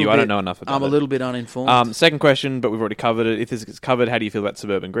I'm a with little you. I don't bit- know enough about I'm it. a little bit uninformed. Second question, but we've already covered it. If this gets covered, how do you feel about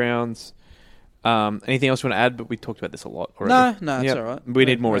suburban grounds? Anything else you want to add? But we talked about this a lot already. No, it's all right. We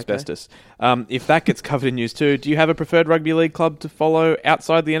need more We're okay. asbestos. If that gets covered in news too, do you have a preferred rugby league club to follow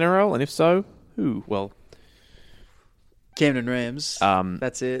outside the NRL? And if so, who? Well, Camden Rams.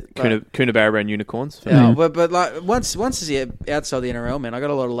 That's it. Coonabarra Unicorns. For Yeah, me. but like once it's outside the NRL, man, I got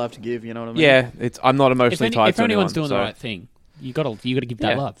a lot of love to give. You know what I mean? Yeah, I'm not emotionally tied If to anyone's anyone, doing so- the right thing, you got to give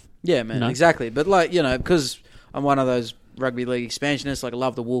that Yeah. love. Yeah, man, You know? exactly. But like because I'm one of those rugby league expansionists. Like I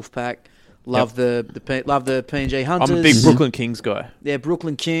love the Wolfpack, love the PNG Hunters. I'm a big Brooklyn Kings guy. Yeah,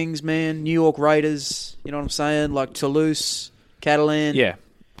 Brooklyn Kings, man. New York Raiders. You know what I'm saying? Like Toulouse, Catalan. Yeah.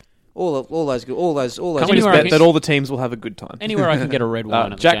 all those. Can we just Anywhere I bet can- that all the teams will have a good time? Anywhere I can get a red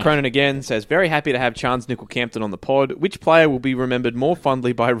wine. at the Jack game. Cronin again says, very happy to have Chance Nickel-Campton on the pod. Which player will be remembered more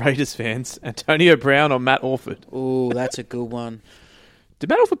fondly by Raiders fans, Antonio Brown or Matt Orford? Oh, that's a good one. Did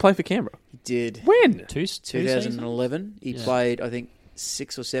Matt Orford play for Canberra? He did. When? Two 2011. He Yeah. played, I think,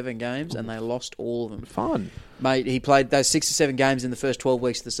 6 or 7 games, and they lost all of them. Fun. Mate, he played those 6 or 7 games in the first 12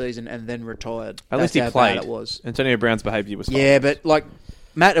 weeks of the season and then retired. At That's least he how played. bad it was. Antonio Brown's behaviour was fine. Yeah, but like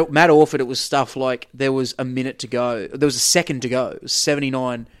Matt Orford, it was stuff like there was a minute to go. There was a second to go. It was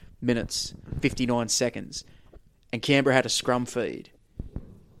 79 minutes, 59 seconds. And Canberra had a scrum feed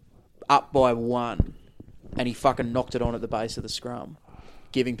up by 1, and he fucking knocked it on at the base of the scrum,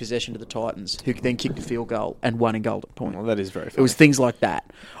 giving possession to the Titans, who then kicked a field goal and won in golden point. Well, that is very funny. It was things like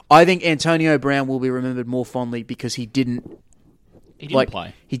that. I think Antonio Brown will be remembered more fondly because he didn't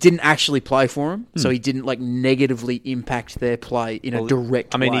play. He didn't actually play for him, so he didn't negatively impact their play in a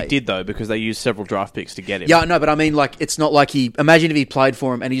direct way. I mean, he did, though, because they used several draft picks to get him. Yeah, no, but I mean, it's not like he. Imagine if he played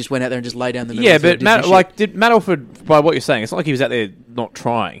for him and he just went out there and just laid down the middle. Yeah, of the but field, Matt, did did Matt Orford, by what you're saying, it's not like he was out there not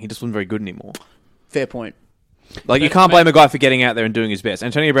trying. He just wasn't very good anymore. fair point. You can't blame a guy for getting out there and doing his best.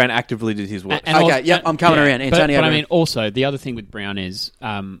 Antonio Brown actively did his work. Okay, I'm coming around. Antonio But I Brown. mean, also the other thing with Brown is,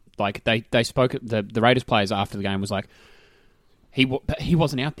 they spoke. The Raiders players after the game was like, he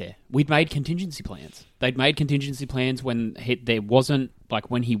wasn't out there. We'd made contingency plans. They'd made contingency plans when there wasn't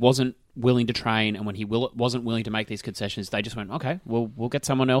when he wasn't willing to train and when he wasn't willing to make these concessions. They just went, okay, we'll get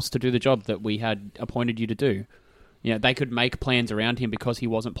someone else to do the job that we had appointed you to do. You know, they could make plans around him because he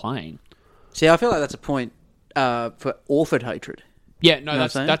wasn't playing. See, I feel like that's a point for Orford hatred. Yeah, no, You know what I'm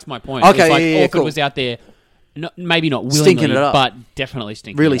saying? that's my point. Okay, It's yeah, Orford cool. was out there, maybe not willingly, Stinking it up. but definitely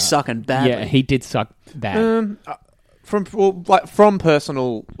stinking Really it up. sucking badly. Yeah, he did suck bad. From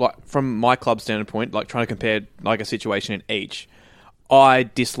my club standpoint, trying to compare a situation in each, I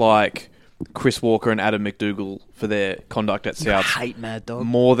dislike Chris Walker and Adam McDougall for their conduct at South Hate Mad Dog.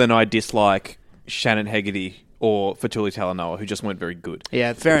 more than I dislike Shannon Hegarty or Fatuli Talanoa, who just weren't very good.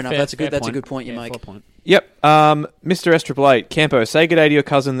 Yeah, fair enough. That's a Fair good point you Yeah, make. fair point. Yep. Mr. S888, Campo, say good day to your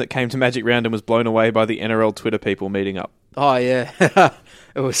cousin that came to Magic Round and was blown away by the NRL Twitter people meeting up. Oh yeah,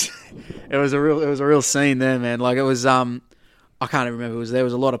 it was a real scene there, man. Like it was I can't even remember. There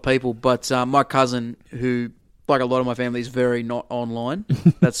was a lot of people, but my cousin, who like a lot of my family, is very not online.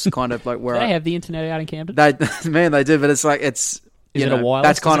 That's kind of like where Do they have the internet out in Camden? they do, but it's like it's Is it a wireless?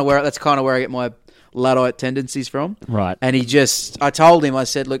 that's kind of where I get my Luddite tendencies from. Right. And I told him, I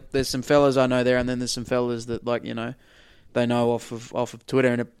said, look, there's some fellas I know there, and then there's some fellas that they know off of Twitter,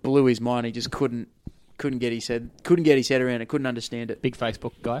 and it blew his mind. He just couldn't get his head around it, couldn't understand it. Big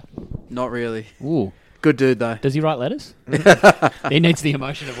Facebook guy. Not really. Ooh. Good dude though. Does he write letters? He needs the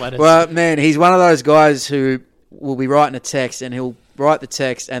emotion of letters. Well, man, he's one of those guys who will be writing a text, and he'll write the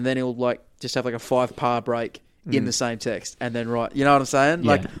text, and then he'll like just have like a 5-par break in the same text, and then write. You know what I'm saying?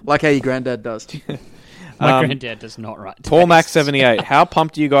 Yeah. Like how your granddad does. My granddad does not write Paul Mac texts. 78. How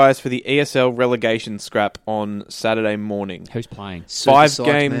pumped are you guys for the ESL relegation scrap on Saturday morning? Who's playing? Super 5 psyched,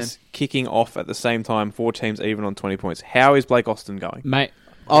 games man. kicking off at the same time. 4 teams even on 20 points. How is Blake Austin going? Mate,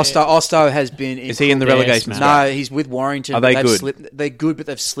 Osto has been. Is he in the Yes, relegation man. scrap? No, he's with Warrington. Are but they they've good? Slipped, they're good, but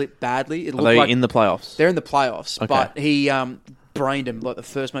they've slipped badly. It Are looked they like in the playoffs? they're in the playoffs, Okay. but he brained him like the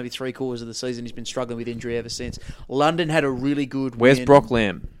first maybe 3 quarters of the season. He's been struggling with injury ever since. London had a really good Where's win. Brock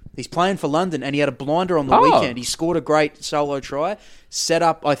Lamb? He's playing for London, and he had a blinder on the Oh. weekend. He scored a great solo try.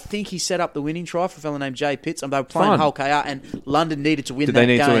 I think he set up the winning try for a fellow named Jay Pitts. And they were playing Fun. Hull KR, and London needed to win Did that they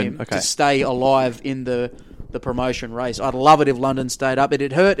need to game win? Okay. to stay alive in the promotion race. I'd love it if London stayed up.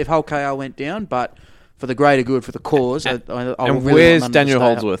 It'd hurt if Hull KR went down, but for the greater good, for the cause, I And really want where's London to Daniel stay up.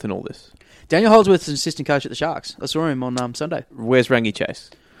 Holdsworth in all this? Daniel Holdsworth's an assistant coach at the Sharks. I saw him on Sunday. Where's Rangi Chase?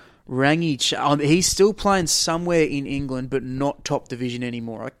 He's still playing somewhere in England, but not top division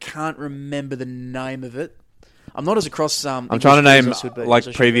anymore. I can't remember the name of it. I'm not as across. I'm trying to English name as I should be, like as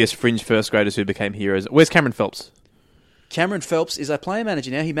I should previous fringe first graders who became heroes. Where's Cameron Phelps? be. Cameron Phelps is a player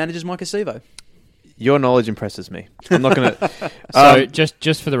manager now. He manages Mike Acevo. Your knowledge impresses me. I'm not going to... So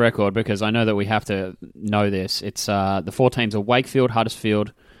just for the record, because I know that we have to know this, it's the 4 teams are Wakefield,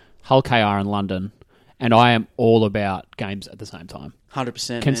 Huddersfield, Hull KR, and London, and I am all about games at the same time.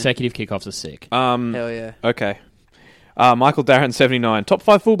 100%. Consecutive kickoffs are sick. Hell yeah. Okay. Michael Darren 79. Top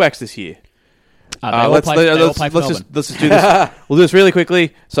 5 fullbacks this year. They all play for Melbourne. Let's just do this. We'll do this really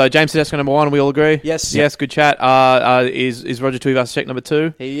quickly. So James Tedesco number 1. We all agree. Yes. Yes. Good chat. Is Roger Tuivasa-Sheck number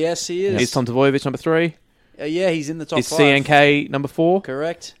 2? Yes, he is. Is Tom Tavojevic number 3? Yeah, he's in the top Is 5. CNK number 4?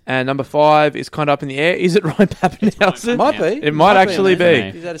 Correct. And number 5 is kind of up in the air. Is it Ryan Pappenhausen? Might be. It might actually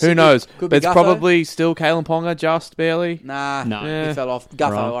man. be. He's had a Who Sydney. knows? Could be But it's Gutho. probably still Kalen Ponga, just barely. Nah, No. he Yeah. fell off. Gutho,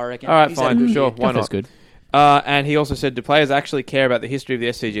 Right. I reckon. All right, He's had a fine. good Sure. year. Why That's not? good. And he also said, do players actually care about the history of the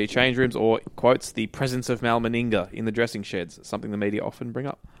SCG change rooms or, quotes, the presence of Mal Meninga in the dressing sheds? Something the media often bring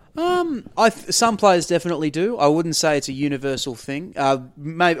up. Some players definitely do. I wouldn't say it's a universal thing.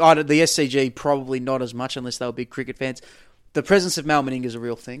 Maybe the SCG probably not as much unless they were big cricket fans. The presence of Mal Meninga is a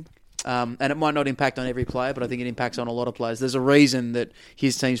real thing. And it might not impact on every player, but I think it impacts on a lot of players. There's a reason that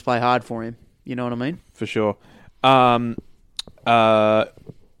his teams play hard for him. You know what I mean? For sure.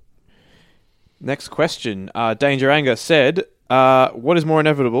 Next question. Danger Anger said, what is more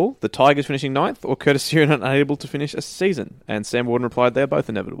inevitable, the Tigers finishing 9th or Curtis Siren unable to finish a season? And Sam Warden replied, they're both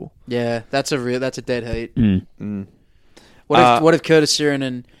inevitable. Yeah, that's a dead heat. Mm. What if Curtis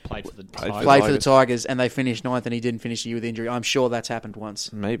Sirenan Played for the Played Tigers. played for the Tigers and they finished 9th and he didn't finish the year with injury? I'm sure that's happened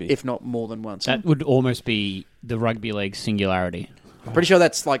once. Maybe. If not more than once. That would almost be the rugby league singularity. I'm pretty sure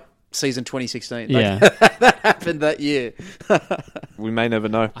that's like season 2016. Yeah. That happened that year. We may never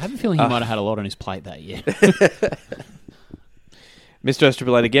know. I have a feeling he might have had a lot on his plate that year. Mr.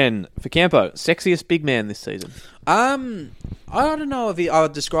 Ostrobelate again. For Campo, sexiest big man this season. I don't know if I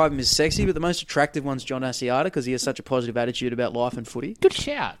would describe him as sexy, but the most attractive one's John Asiata because he has such a positive attitude about life and footy. Good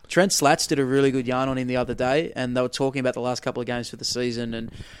shout. Trent Slats did a really good yarn on him the other day, and they were talking about the last couple of games for the season,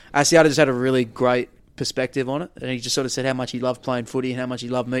 and Asiata just had a really great perspective on it, and he just sort of said how much he loved playing footy and how much he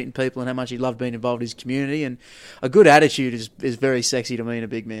loved meeting people and how much he loved being involved in his community, and a good attitude is very sexy to me in a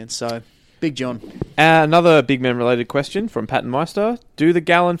big man, so Big John. Another big man related question from Patton Meister. Do the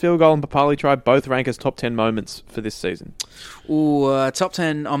Gallen field goal and Papali try both rank as top 10 moments for this season? Ooh, top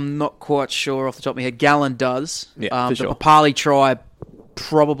 10, I'm not quite sure off the top of my head. Gallen does. Yeah, for the sure. Papali try,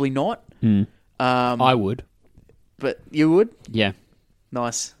 probably not. I would. But you would? Yeah.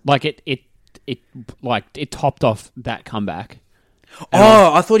 Nice. Like it topped off that comeback.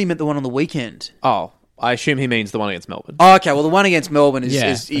 Oh, I thought he meant the one on the weekend. Oh, I assume he means the one against Melbourne. Oh, okay, well, the one against Melbourne is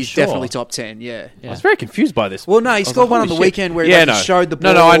Yeah, for sure. definitely top 10, yeah. I was very confused by this. Well, no, he I was scored like, one on holy the shit. weekend where he showed the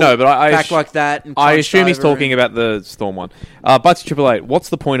ball No, I know, but I back like that. And I crunched assume he's over talking and- about the Storm one. Butsy 888, what's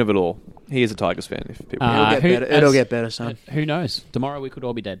the point of it all? He is a Tigers fan. If people It'll get better. It'll get better, son. Who knows? Tomorrow we could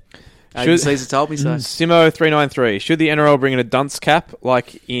all be dead. Caesar told me so. Simo393. Should the NRL bring in a dunce cap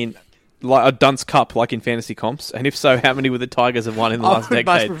like a dunce cup like in fantasy comps? And if so, how many would the Tigers have won in the I last would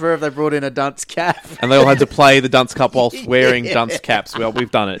much decade? prefer if they brought in a dunce cap. And they all had to play the dunce cup whilst wearing dunce caps. Well,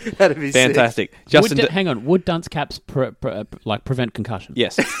 we've done it. That'd be sick. Fantastic. Justin, Hang on. Would dunce caps prevent concussion?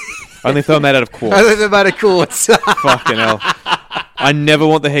 yes. Only if they're made out of quartz. I think they're made of quartz. Fucking hell. I never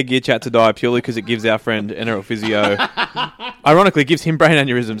want the headgear chat to die purely because it gives our friend NRL Physio... Ironically, it gives him brain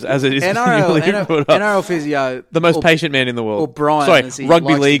aneurysms as it is NRL Physio... the most patient man in the world. Or Brian, Sorry, as he rugby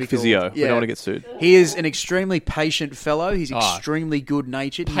likes to league be physio. called. We Yeah. don't want to get sued. He is an extremely patient fellow. He's extremely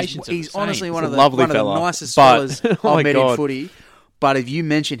good-natured. Patience are He's the same. honestly He's one a of the lovely one of fella, the nicest but- fellas oh my I've met God. in footy. But if you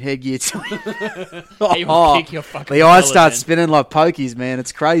mention headgear to him, He will kick your fucking the eyes pellet, start man. spinning like pokies, man.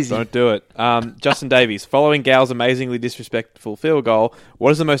 It's crazy. Don't do it. Justin Davies, following Gal's amazingly disrespectful field goal, what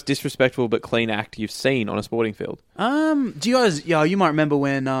is the most disrespectful but clean act you've seen on a sporting field? Do you guys? You might remember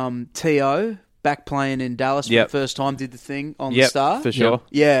when T.O. back playing in Dallas for Yep. the first time did the thing on the Yep, Star. for sure.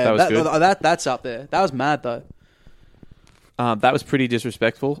 Yeah, That was good. that's up there. That was mad though. That was pretty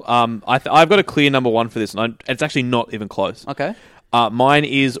disrespectful. I've got a clear number one for this, and it's actually not even close. Okay. Mine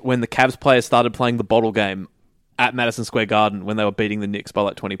is when the Cavs players started playing the bottle game at Madison Square Garden when they were beating the Knicks by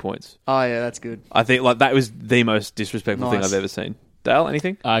like 20 points. Oh yeah, that's good. I think like that was the most disrespectful thing Nice. I've ever seen. Dale,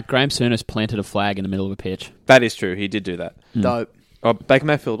 anything? Graham Souness planted a flag in the middle of a pitch. That is true. He did do that. Dope. Baker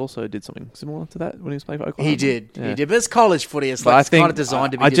Mayfield also did something similar to that when he was playing for Oklahoma. He did. Yeah. He did. But it's college footy. It's But like I it's think kind of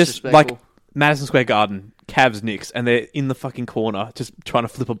designed to be I just disrespectful. like Madison Square Garden, Cavs, Knicks, and they're in the fucking corner just trying to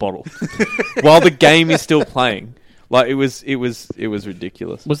flip a bottle while the game is still playing. Like it was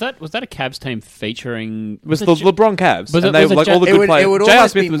ridiculous. Was that a Cavs team featuring? It was the LeBron Cavs, was and it- they was it like Ja- all the it good would, players. it would J.R.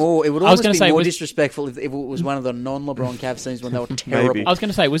 almost Smith be was more. It would I was almost gonna be say, more was- disrespectful if it was one of the non-LeBron Cavs teams when they were terrible. I was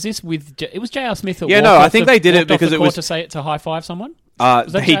going to say, was this with? It was J.R. Smith. That Yeah, walked no, I off think the- they did it walked off because the it court was- to say to high five someone. that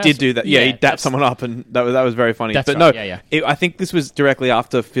He J.R. did do that. Yeah, Yeah, he dapped that's- someone up, and that was very funny. That's but right, no, yeah. I think this was directly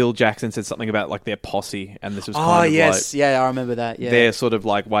after Phil Jackson said something about like their posse, and this was Oh kind of yes, like yeah, I remember that. Yeah, their sort of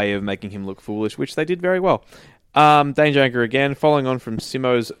like way of making him look foolish, which they did very well. Danger Anchor again, following on from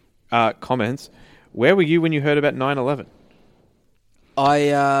Simo's comments. Where were you when you heard about 9/11?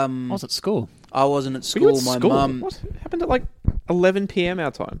 I was at school. I wasn't at Were you school. at My school? mum. What happened at like 11 p.m.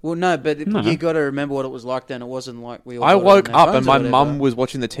 our time? Well, no, but No. you got to remember what it was like then. It wasn't like we all. I got it on woke their up phones and or my whatever. mum was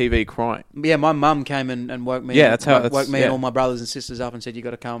watching the TV crying. Yeah, my mum came and woke me. Yeah, that's how woke it's- me yeah. and all my brothers and sisters up and said, "You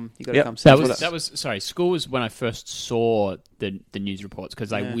got to come. You got to Yep. come." That see was us." that was sorry. School was when I first saw the news reports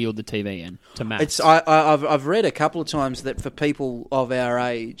because they Yeah. wheeled the TV in to Max. It's I've read a couple of times that for people of our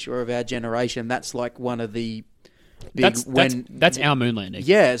age or of our generation, that's like one of the big that's our moon landing.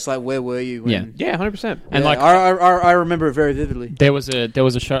 Yeah, it's like where were you? When, Yeah. Yeah, 100%. And Yeah, like I remember it very vividly. there was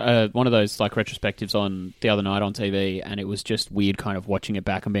a show, one of those like retrospectives on the other night on TV, and it was just weird, kind of watching it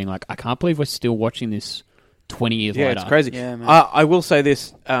back and being like, I can't believe we're still watching this 20 years Yeah, later. it's crazy. Yeah, man. I will say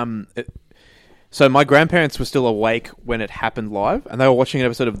this. So my grandparents were still awake when it happened live, and they were watching an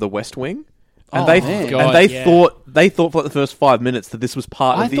episode of The West Wing. And Oh, they man. God, yeah. thought for the first 5 minutes that this was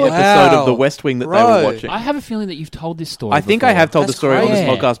part I of the thought- episode Wow. of The West Wing that they Bro. were watching. I have a feeling that you've told this story. I think I before. have told the That's story on this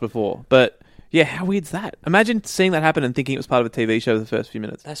crazy. podcast before, but yeah, how weird's that? Imagine seeing that happen and thinking it was part of a TV show the first few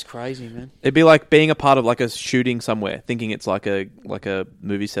minutes. That's crazy, man. It'd be like being a part of like a shooting somewhere, thinking it's like a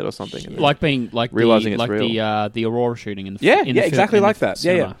movie set or something. and then- like being like Realising the, it's like real. the Aurora shooting in the Yeah, in the yeah, film- exactly in the like that.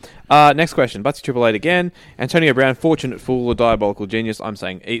 cinema. Yeah. Next question. Butsy 888 again. Antonio Brown, fortunate fool or diabolical genius? I'm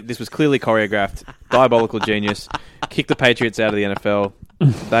saying this was clearly choreographed. Diabolical genius. Kick the Patriots out of the NFL.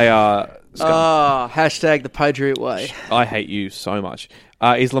 They are scum. Hashtag the Patriot way. I hate you so much.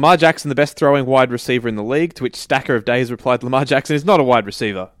 Is Lamar Jackson the best throwing wide receiver in the league? To which Stacker of Days replied, Lamar Jackson is not a wide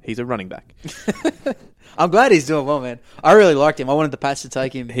receiver. He's a running back. I'm glad he's doing well, man. I really liked him. I wanted the Pats to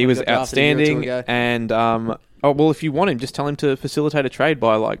take him. He when was got drafted a year or two outstanding. ago. And, if you want him, just tell him to facilitate a trade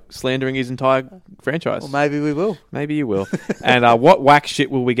by, like, slandering his entire franchise. Well, maybe we will. Maybe you will. And what whack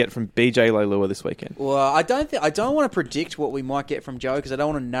shit will we get from BJ Leilua this weekend? Well, I don't want to predict what we might get from Joe because I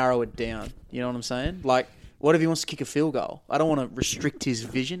don't want to narrow it down. You know what I'm saying? Like, what if he wants to kick a field goal? I don't want to restrict his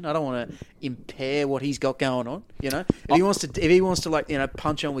vision. I don't want to impair what he's got going on. You know, if he wants to like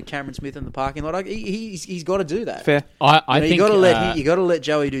punch on with Cameron Smith in the parking lot, he's got to do that. Fair. I You think got to let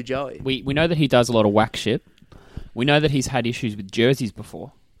Joey do Joey. we know that he does a lot of whack shit. We know that he's had issues with jerseys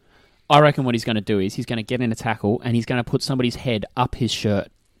before. I reckon what he's going to do is he's going to get in a tackle and he's going to put somebody's head up his shirt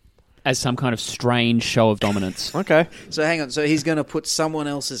as some kind of strange show of dominance. Okay. So hang on. So he's going to put someone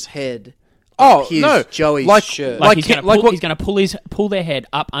else's head. Oh, his no. Joey's Like- shirt. Like, Like he's Ken- going to like pull, what- he's going to pull their head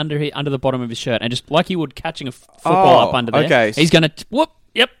up under the bottom of his shirt and just like he would catching a football Oh, up under there. okay. He's going to whoop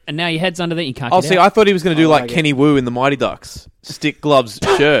Yep, and now your head's under there. You can't. Oh, get see, out. I thought he was going to do like like it. Kenny Wu in the Mighty Ducks. Stick gloves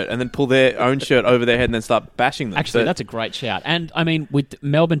shirt and then pull their own shirt over their head and then start bashing them. Actually, So- that's a great shout. And I mean, with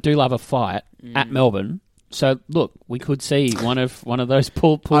Melbourne do love a fight at Melbourne. So look, we could see one of those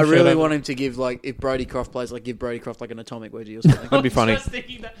pull. I shirt really over. want him to give, like, if Brody Croft plays, like, give Brody Croft, like, an atomic wedgie or something. That'd be funny. Just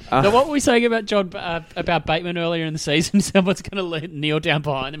thinking that. Now, what were we saying about about Bateman earlier in the season? Someone's going to kneel down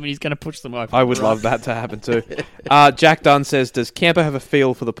behind him and he's going to push them over. I would love that to happen too. Jack Dunn says, "Does Camper have a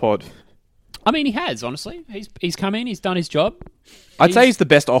feel for the pod?" I mean, he has, honestly. He's come in, he's done his job. I'd say he's the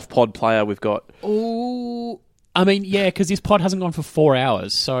best off-pod player we've got. Ooh. I mean, yeah, because his pod hasn't gone for 4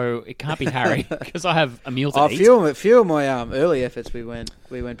 hours, so it can't be Harry, because I have a meal to eat. Few of my early efforts, we went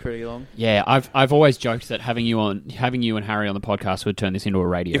pretty long. Yeah, I've always joked that having you and Harry on the podcast would turn this into a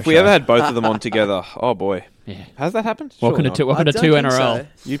radio If we show. ever had both of them on together, oh boy. Yeah. Has that happened? Welcome Surely to not. two NRL.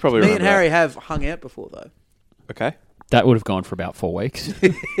 You probably Me remember and Harry that. have hung out before, though. Okay. That would have gone for about 4 weeks.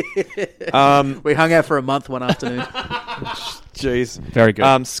 We hung out for a month one afternoon. Jeez. Very good.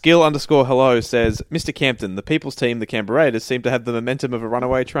 Skill_hello says, Mr. Campton, the People's Team, the Canberra Raiders, seem to have the momentum of a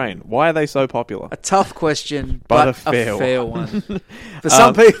runaway train. Why are they so popular? A tough question, But but a fair one. For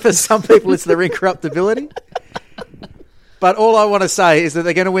some people, it's their incorruptibility. But all I want to say is that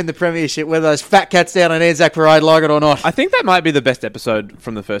they're going to win the premiership, whether those fat cats down on Anzac Parade like it or not. I think that might be the best episode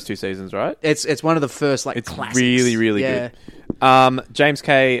from the first 2 seasons, right? It's one of the first It's classics. really, really Yeah. good. James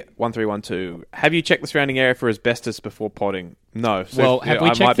K 1312. Have you checked the surrounding area for asbestos before potting? No. So well, have we I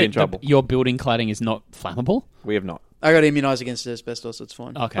might checked be in that trouble. your building cladding is not flammable? We have not. I got immunised against asbestos. It's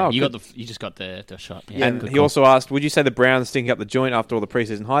fine. Okay, Oh, you good. just got the shot. Yeah, And good he call. also asked, would you say the Browns stinking up the joint after all the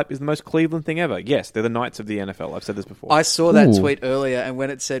preseason hype is the most Cleveland thing ever? Yes, they're the Knights of the NFL. I've said this before. I saw that Ooh. tweet earlier, and when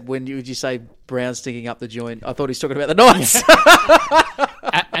it said, would you say Brown sticking up the joint, I thought he was talking about the Knights.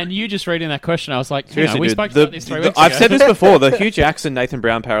 And you just reading that question, I was like, Seriously, we dude, spoke about this 3 weeks I've ago. said this before. The Hugh Jackson, Nathan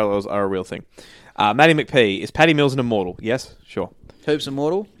Brown parallels are a real thing. Matty McPhee, is Paddy Mills an immortal? Yes, sure. Hoops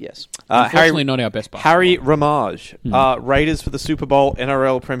Immortal? Yes. Unfortunately, not our best basketball. Harry Ramage, Raiders for the Super Bowl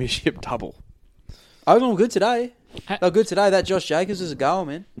NRL Premiership double. I was all good today. Ha- Oh, good today. That Josh Jacobs is a goal,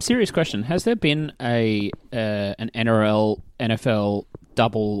 man. Serious question: has there been an NRL NFL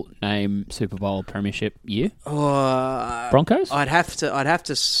double name Super Bowl Premiership year? Broncos? I'd have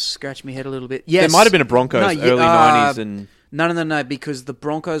to scratch my head a little bit. Yes, There might have been a Broncos early 90s and... No, because the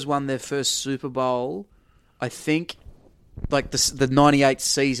Broncos won their first Super Bowl, I think, like the 98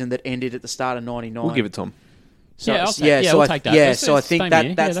 season that ended at the start of 99. We'll give it to him. So, Yeah, we'll take that. Yeah, That's- so I that's think same that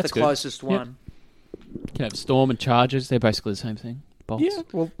year. that's Yeah, the that's good. closest Yep. one. You can have Storm and Chargers. They're basically the same thing. Bolts. Yeah,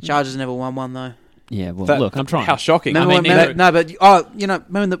 well... Chargers never won one though. Yeah, well, that- look, I'm trying. How shocking. Remember mean,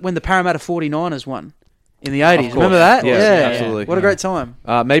 remember when the Parramatta 49ers won in the 80s? course. Remember that? Yeah, Yeah, absolutely. What a great time.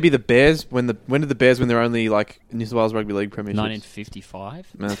 Maybe the Bears, when did the Bears win their only, New South Wales Rugby League Premiership?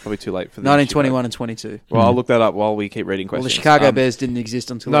 1955. Man, that's probably too late for the 1921 and 22. Well, I'll look that up while we keep reading Well, questions. the Chicago Bears didn't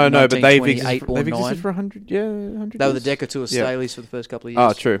exist until No, like but they've 1928 existed, or they've 9. existed for 100, 100 They were the years? Decatur Yeah. Staleys for the first couple of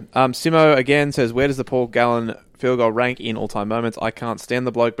years. Oh, true. Simo again says, where does the Paul Gallen field goal rank in all-time moments? I can't stand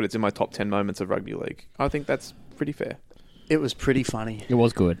the bloke, but it's in my top 10 moments of rugby league. I think that's pretty fair. It was pretty funny. It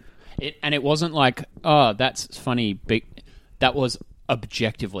was good. It wasn't like, oh, that's funny. That was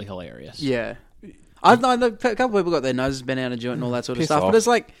objectively hilarious. Yeah. I know a couple of people got their noses bent out of joint and all that sort of Piss stuff, off. but it's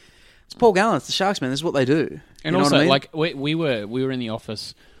like, it's Paul Gallen, it's the Sharks, man. This is what they do. And You know also, what I mean? like we were in the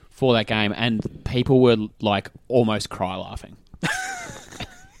office for that game, and people were like almost cry laughing.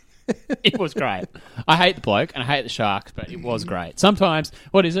 It was great. I hate the bloke and I hate the Sharks, but it was great. Sometimes,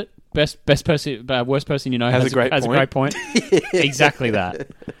 what is it? Best person, worst person you know Has a great point. Exactly that.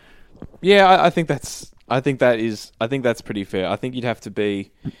 Yeah, I think that's pretty fair. I think you'd have to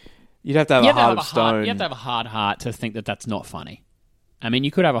have a heart of stone. You have to have a hard heart to think that that's not funny. I mean,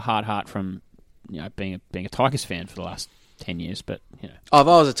 you could have a hard heart from being a Tigers fan for the last 10 years, but if I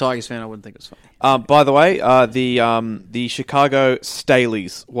was a Tigers fan, I wouldn't think it was funny. By the way, the Chicago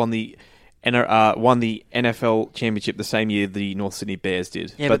Staleys won the NFL championship the same year the North Sydney Bears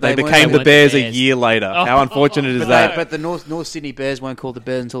did, Yeah, but but they they became weren't the the Bears a Bears. year later. Oh. How unfortunate is that? But the North Sydney Bears weren't called the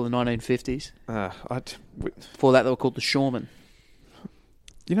Bears until the 1950s. Before that, they were called the Shoremen.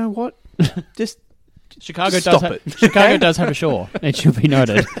 You know what? Just Chicago stop does it. Chicago does have a shore. It should be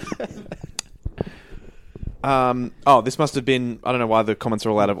noted. This must have been... I don't know why the comments are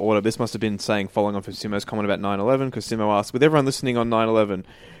all out of order. This must have been following on from Simo's comment about 9/11, because Simo asked, with everyone listening on 9/11,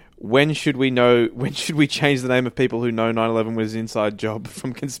 when should we change the name of people who know 9/11 was an inside job,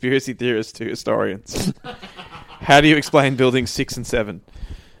 from conspiracy theorists to historians? How do you explain buildings 6 and 7?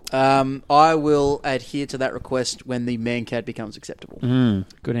 I will adhere to that request when the man cat becomes acceptable.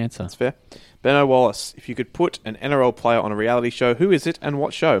 Good answer. That's fair. Benno Wallace, if you could put an NRL player on a reality show, who is it and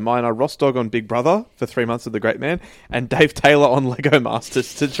what show? Mine are Ross Dog on Big Brother for 3 months of The Great Man and Dave Taylor on Lego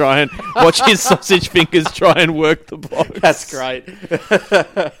Masters to try and watch his sausage fingers try and work the blocks. That's great.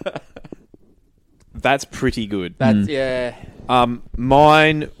 That's pretty good. That's yeah.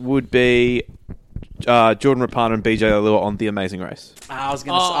 Mine would be Jordan Rapana and BJ Alua on The Amazing Race. I was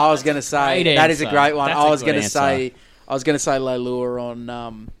gonna say great that is a answer. great one. That's I a was good gonna answer. say Leilua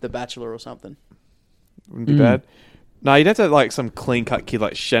on The Bachelor or something. Wouldn't be bad. No, you'd have to like some clean cut kid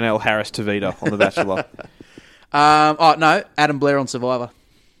like Chanel Harris Tavita on The Bachelor. No, Adam Blair on Survivor.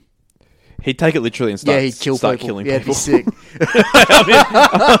 He'd take it literally and start He'd kill start people. killing Yeah, people. it'd be sick.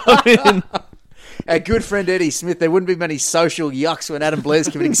 I mean, Our good friend Eddie Smith. There wouldn't be many social yucks when Adam Blair's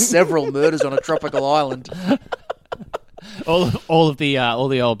committing several murders on a tropical island. All of the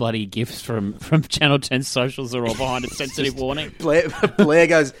old bloody gifs from Channel 10 socials are all behind a sensitive warning. Blair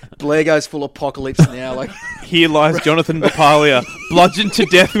goes full apocalypse now. Like here lies Jonathan Papalia, bludgeoned to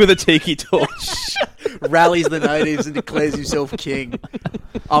death with a tiki torch. rallies the natives and declares himself king.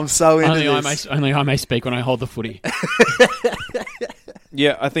 I'm so into this. Only I may speak when I hold the footy.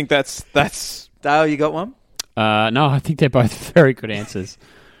 Yeah, I think that's. Dale, you got one? No, I think they're both very good answers.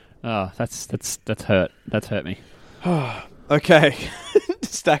 Oh, that's hurt. That's hurt me. Okay.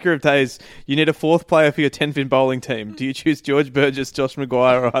 Stacker of days. You need a fourth player for your 10-pin bowling team. Do you choose George Burgess, Josh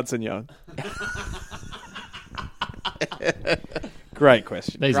Maguire, or Hudson Young? Great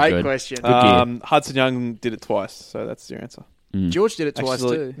question. These are Great good. question. Good gear. Hudson Young did it twice, so that's your answer. George did it twice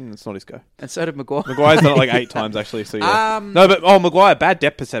Actually, too, it's not his go. and so did Maguire. Maguire's done it like 8 times actually. So yeah. Um, Maguire, bad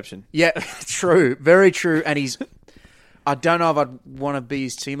depth perception. Yeah, true, very true. And I don't know if I'd want to be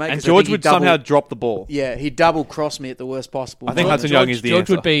his teammate. And 'cause I George think he'd would somehow drop the ball. Yeah, he double crossed me at the worst possible. I think moment. Hudson Young is the George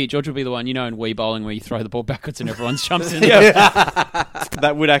answer. would be the one, in Wii bowling where you throw the ball backwards and everyone jumps in.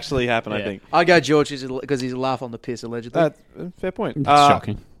 That would actually happen, I Yeah. think. I go George because he's a laugh on the piss allegedly. Fair point. It's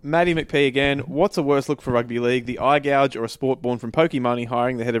shocking. Matty McPhee again. What's a worse look for rugby league? The eye gouge or a sport born from pokey money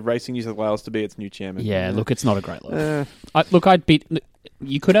hiring the head of Racing New South Wales to be its new chairman? Yeah, look, it's not a great look. I'd be.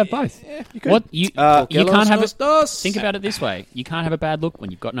 You could have both. you could. What you can't have it. Dos. Think about it this way: you can't have a bad look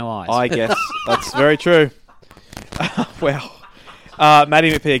when you've got no eyes. I guess that's very true. Wow.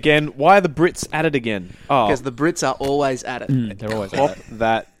 Matty McPhee again. Why are the Brits at it again? Oh, Because the Brits are always at it. They're always cop like that.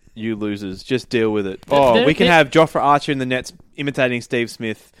 that, you losers. Just deal with it. Oh, we can have Jofra Archer in the nets imitating Steve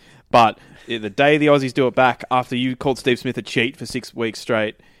Smith, but the day the Aussies do it back after you called Steve Smith a cheat for 6 weeks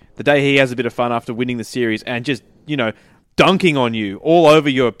straight, the day he has a bit of fun after winning the series and just, dunking on you all over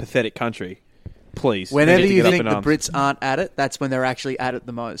your pathetic country, please. Whenever get you up think in the arms. Brits aren't at it, that's when they're actually at it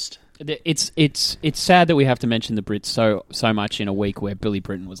the most. It's sad that we have to mention the Brits so much in a week where Billy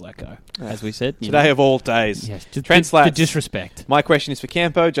Britton was let go, as we said. Today of all days. Yes, Trent the Slats. disrespect. My question is for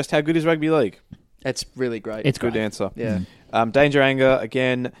Campo. Just how good is rugby league? It's really great. It's Good great. answer. Yeah. Danger Anger,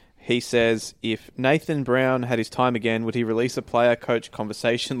 again, he says, if Nathan Brown had his time again, would he release a player-coach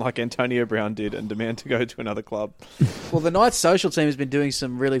conversation like Antonio Brown did and demand to go to another club? Well, the Knights social team has been doing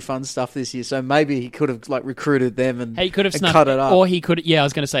some really fun stuff this year, so maybe he could have recruited them and, He could have and snuck cut it up. or he could. Yeah, I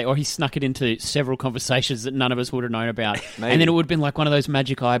was going to say, or he snuck it into several conversations that none of us would have known about, Maybe. and then it would have been like one of those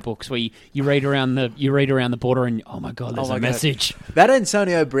magic eye books where you read around the border and oh my god, there's my a God. message. That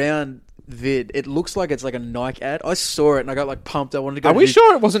Antonio Brown vid, it looks like it's like a Nike ad. I saw it and I got pumped. I wanted to go. Are we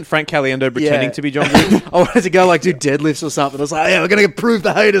sure it wasn't Frank Caliendo pretending Yeah. to be John Gruden? I wanted to go do deadlifts or something. I was like, yeah, we're going to prove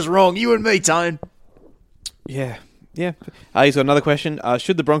the haters wrong. You and me, Tone. Yeah. He's got another question.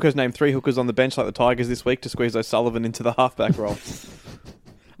 Should the Broncos name 3 hookers on the bench like the Tigers this week to squeeze O'Sullivan into the halfback role?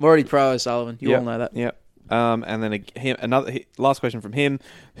 I'm already pro O'Sullivan. You all know that. Yep. And then last question from him: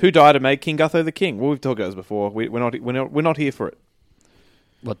 who died and made King Gutho the king? Well, we've talked about this before. We're not here for it.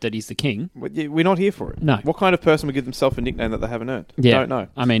 What, that he's the king? We're not here for it. No. What kind of person would give themselves a nickname that they haven't earned? Yeah, Don't know.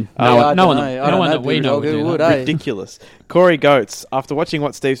 I mean, I no one don't know, that we know Big Dog, who would do would, that. eh? Ridiculous. Corey Goats, after watching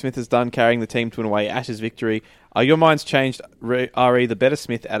what Steve Smith has done carrying the team to an away Ashes victory, are your minds changed, RE, the better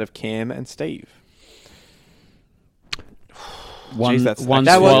Smith out of Cam and Steve? Jeez, that's- One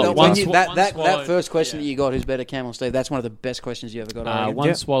That was- swallow- one That swallow- first question that you got, who's better, Cam or Steve? That's one of the best questions you ever got. I reckon. one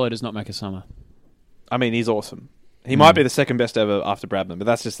Yeah. swallow does not make a summer. I mean, he's awesome. He might be the second best ever after Bradman, but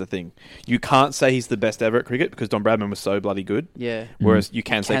that's just the thing. You can't say he's the best ever at cricket because Don Bradman was so bloody good. Yeah. Whereas you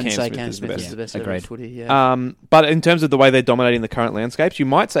can say Can Cam say Smith Cam is the Smith best. is the best ever Agreed. at footy. Yeah. But in terms of the way they're dominating the current landscapes, you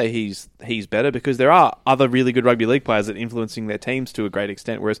might say he's better because there are other really good rugby league players that are influencing their teams to a great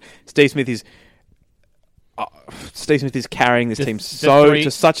extent. Whereas Steve Smith is carrying this team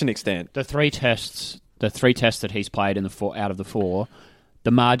to such an extent. The three tests that he's played in out of the 4, the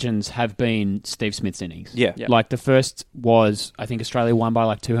margins have been Steve Smith's innings. Yeah. Yeah. Like the first was, I think Australia won by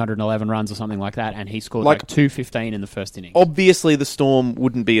like 211 runs or something like that, and he scored like 215 in the first innings. Obviously, the Storm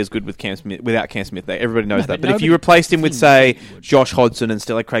wouldn't be as good with Cam Smith without Cam Smith there. Everybody knows that. But if you nobody replaced him with, thinks say, he would. Josh Hodgson and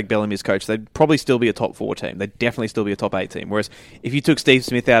still had Craig Bellamy as coach, they'd probably still be a top 4 team. They'd definitely still be a top 8 team. Whereas if you took Steve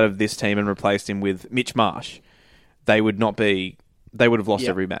Smith out of this team and replaced him with Mitch Marsh, they would not be. They would have lost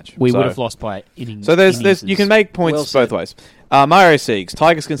every match. We would have lost by innings. So there's you can make points Well said. both ways. Mario Siegs.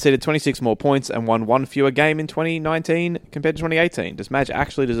 Tigers conceded 26 more points and won 1 fewer game in 2019 compared to 2018. Does Madge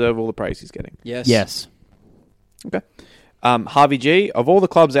actually deserve all the praise he's getting? Yes. Yes. Okay. Harvey G. Of all the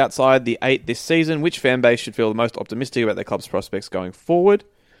clubs outside the 8 this season, which fan base should feel the most optimistic about their club's prospects going forward?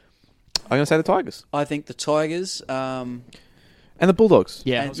 I'm going to say the Tigers. I think the Tigers. And the Bulldogs.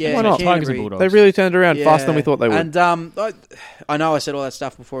 Yeah. And- yeah, Why not? Tigers and Canterbury. Bulldogs. They really turned around Yeah. faster than we thought they would. And I know I said all that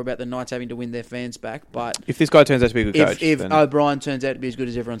stuff before about the Knights having to win their fans back, but If this guy turns out to be a good coach, if then, O'Brien turns out to be as good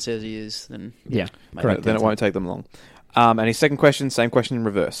as everyone says he is, then Yeah. maybe Correct. then it won't take them long. And his second question, same question in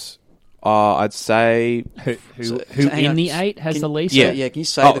reverse. I'd say... Who So hang in on. the 8 has Can- the least? Yeah. Yeah, can you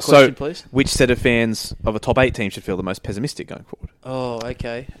say the question, please? Which set of fans of a top 8 team should feel the most pessimistic going forward? Oh,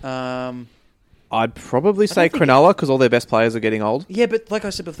 okay. I'd probably say think Cronulla because all their best players are getting old. Yeah, but like I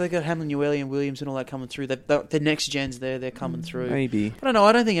said, if they got Hamlin, Ueli, and Williams and all that coming through, the next gens there, they're coming through. Maybe. I don't know.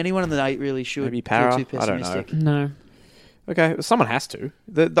 I don't think anyone in the 8 really should Maybe feel Para. too I don't know. pessimistic. No. Okay, well, someone has to.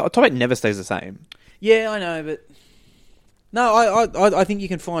 The top 8 never stays the same. Yeah, I know, but no, I think you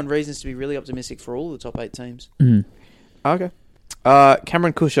can find reasons to be really optimistic for all the top 8 teams. Okay.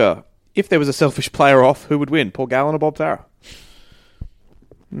 Cameron Kusher. If there was a selfish player off, who would win? Paul Gallen or Bob Farah?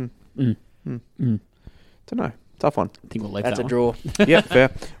 Don't know. Tough one. I think we'll leave That's that a one. draw. Yep,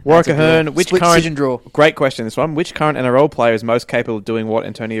 fair. Warwick Ahern. Which Split current decision draw. Great question. This one. Which current NRL player is most capable of doing what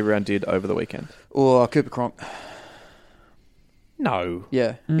Antonio Brown did over the weekend? Or Cooper Cronk. No.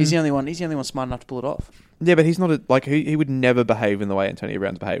 Yeah, he's the only one. He's the only one smart enough to pull it off. Yeah, but he's not he would never behave in the way Antonio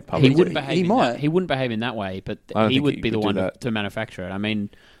Brown's behaved He publicly. wouldn't behave. He in might. That, he wouldn't behave in that way, but I don't he think would he be the could do one that. to manufacture it. I mean,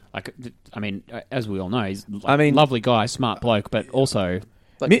 as we all know, he's lovely guy, smart bloke, but also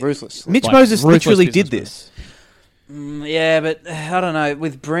Ruthless. Mitch Like, Moses ruthless literally did businessman. this. Yeah, but I don't know.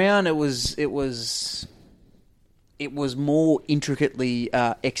 With Brown, it was more intricately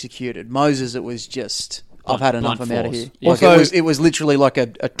executed. Moses, it was just I've had enough. blunt I'm out of force. here. Yeah. Like, Also- it was literally like a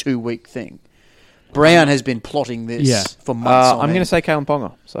 2-week thing. Brown has been plotting this Yeah. for months. I'm going to say Kalen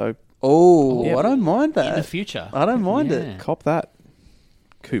Ponga. So Oh, Yeah. I don't mind that. in the future. I don't mind Yeah. it. cop that.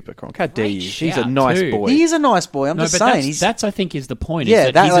 Cooper Cronk. How dare Great you? He's a shout, nice too. boy. He is a nice boy. I'm No, just but saying. that's I think is the point. Yeah, is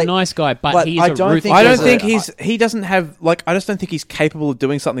that that, he's like- a nice guy, but but he's I a don't ruthless. think I there's don't a- think he doesn't have I just don't think he's capable of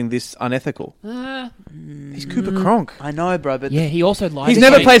doing something this unethical. He's Cooper Cronk. I know, bro, but Yeah, he also lied. He's in-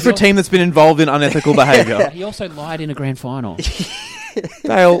 never he- played for a he team that's been involved in unethical behaviour. He also lied in a grand final.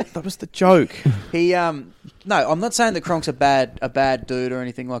 Dale, that was the joke. he no, I'm not saying that Cronk's a bad dude or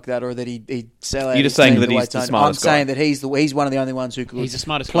anything like that, or that he'd sell out. You're his just saying team that the way he's the Tony- smartest I'm saying guy. that he's one of the only ones who could He's the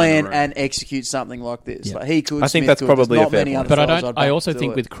smartest guy in plan the room. and execute something like this. Yeah. Like he could. I think Smith that's could. probably There's a not fair many point. other But I fellas don't. I'd back I also to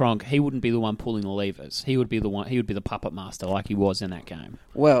think it. with Cronk, he wouldn't be the one pulling the levers. He would be the one. He would be the puppet master, like he was in that game.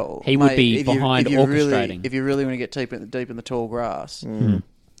 Well, He would mate, be if you- behind if you really, orchestrating. if you really want to get deep in the tall grass,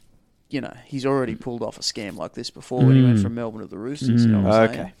 you know, he's already pulled off a scam like this before when he went from Melbourne to the Roosters. You know what I'm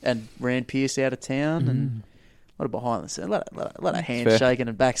saying? Okay. And ran Pearce out of town and. What a behind the scenes, a lot of fair. handshaking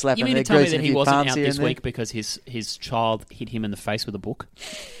and backslapping. You mean there, to tell me greasing that a he few wasn't palms out here this and there. week because his child hit him in the face with a book?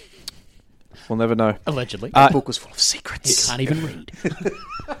 We'll never know. Allegedly. The book was full of He secrets. can't even read.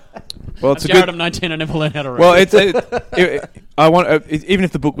 Well, it's a Jared, good. I'm 19. I never learned how to read. Well, I want. Even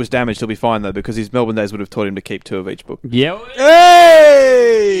if the book was damaged, he'll be fine though because his Melbourne days would have taught him to keep 2 of each book. yeah.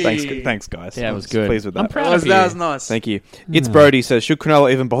 Hey! Thanks, guys. Yeah, it I was good. Pleased with that. I'm proud of you. That was nice. Thank you. It's Brody says, should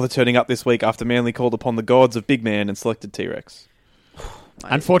Cronulla even bother turning up this week after Manly called upon the gods of Big Man and selected T-Rex?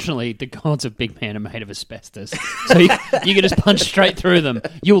 Unfortunately, the gods of Big Man are made of asbestos. So you can just punch straight through them.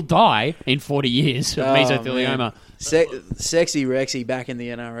 You'll die in 40 years of mesothelioma. Sexy Rexy back in the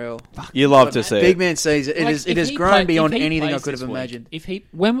NRL. You love to see Big it. man sees it. Like, It if has he grown play- beyond if he anything I plays could have this week, imagined. If he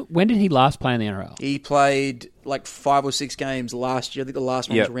when did he last play in the NRL? He played like 5 or 6 games last year. I think the last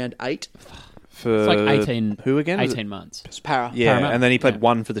one Yep. was round 8. For It's like 18. Who again? Was it- 18 months. It's Para. Yeah, Paramount. and then he played Yeah.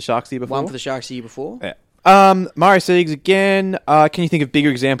 one for the Sharks the year before. One for the Sharks the year before. Yeah. Mario Siegs again. Can you think of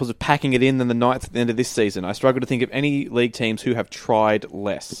bigger examples of packing it in than the Knights at the end of this season? I struggle to think of any league teams who have tried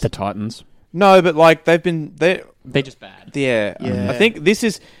less. The Titans. No, but like they're They're just bad. yeah. Yeah. I think this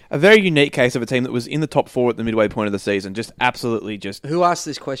is a very unique case of a team that was in the top 4 at the midway point of the season, just absolutely just Who asked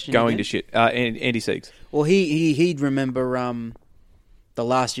this question? going again? to shit. Andy Siegs. Well, he'd remember the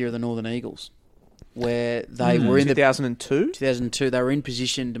last year of the Northern Eagles. where they were in 2002? 2002, they were in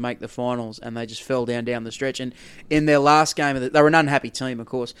position to make the finals, and they just fell down the stretch. And in their last game, they were an unhappy team, of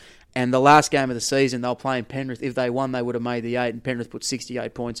course. And the last game of the season, they were playing Penrith. If they won, they would have made the 8, and Penrith put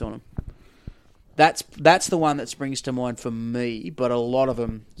 68 points on them. That's the one that springs to mind for me. But a lot of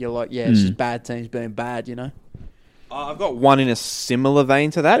them, you're like, it's just bad teams being bad, you know. I've got one in a similar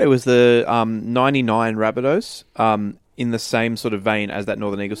vein to that. It was the 99 Rabbitohs. In the same sort of vein as that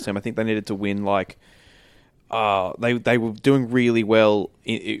Northern Eagles team. I think they needed to win they were doing really well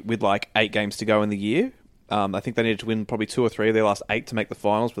with 8 games to go in the year. I think they needed to win probably 2 or 3 of their last 8 to make the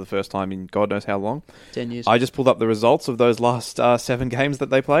finals for the first time in God knows how long. 10 years. I just pulled up the results of those last 7 games that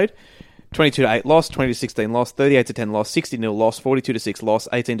they played. 22-8 loss, 20-16 loss, 38-10 loss, 60-0 loss, 42-6 loss,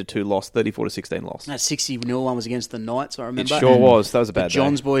 18-2 loss, 34-16 loss. That 60-0 one was against the Knights, I remember. It sure was. That was a bad day.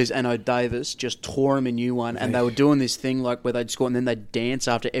 Johns boys and O'Davis just tore him a new one, and they were doing this thing where they'd score and then they'd dance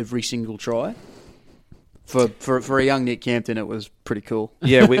after every single try. For a young Nick Campton, it was pretty cool.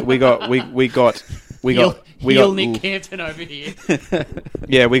 Yeah, we got Nick Campton over here.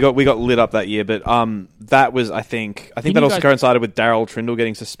 Yeah, we got lit up that year, but that was I think that also coincided with Darryl Trindle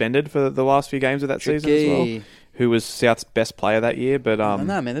getting suspended for the last few games of that season as well. Who was South's best player that year? But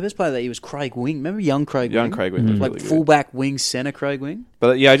no, man, the best player that year was Craig Wing. Remember young Craig Wing? Young Craig Wing, was like really fullback wing center Craig Wing.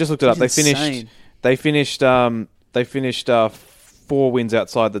 But yeah, I just looked it up. He's They finished 4 wins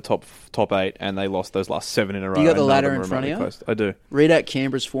outside the top 8, and they lost those last 7 in a row. You got the and ladder none of in them front of you? close. I do. Read out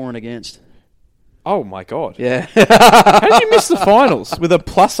Canberra's for and against. Oh my god! Yeah. How did you miss the finals with a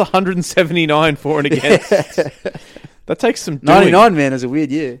plus 179 for and against? That takes some doing. 99, man, is a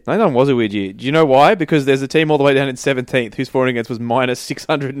weird year. 99 was a weird year. Do you know why? Because there's a team all the way down in 17th whose for and against was minus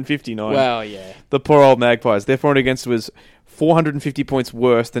 659. Well, yeah. The poor old Magpies. Their for and against was 450 points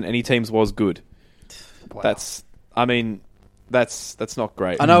worse than any team's was good. Wow. That's not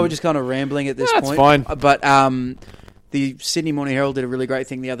great. I know we're just kind of rambling at this point. That's fine. But the Sydney Morning Herald did a really great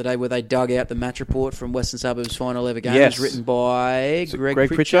thing the other day where they dug out the match report from Western Suburbs' final ever game. Yes. It was written by Greg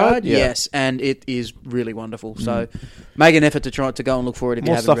Pritchard? Yeah. Yes, and it is really wonderful. So make an effort to try to go and look for it if you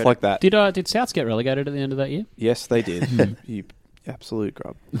More haven't stuff read like it. that. Did Souths get relegated at the end of that year? Yes, they did. You absolute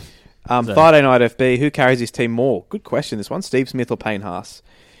grub. Friday night FB, who carries his team more? Good question, this one. Steve Smith or Payne Haas?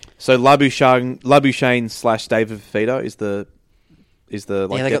 So Labuschagne / David Fifita is the they got the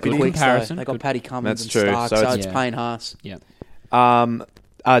deputy. Quicks, comparison. They got Paddy Cummins That's and true. Stark, So so it's- it's Payne Haas. Yeah.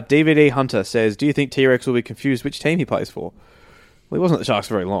 DVD Hunter says, do you think T-Rex will be confused which team he plays for? Well, he wasn't at the Sharks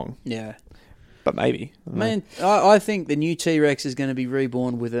for very long, Yeah. but maybe. Man, I think the new T-Rex is going to be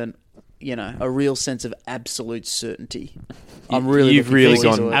reborn with a real sense of absolute certainty. You've really forward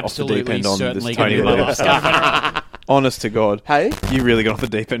gone to it. off the deep end on certainly this gonna Tony be my Williams last stuff. Honest to God. Hey? You really got off the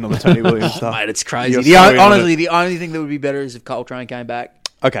deep end on the Tony Williams stuff. Mate, it's crazy. You're so in on Honestly, it. the only thing that would be better is if Coltrane came back.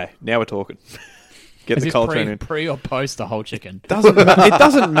 Okay, now we're talking. Get Is the this Coltrane in. pre or post the whole chicken? It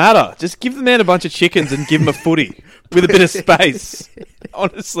doesn't matter. Just give the man a bunch of chickens and give him a footy with a bit of space.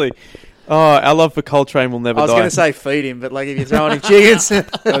 Honestly. Oh, our love for Coltrane will never die. I was going to say feed him, but if you're throwing him chickens...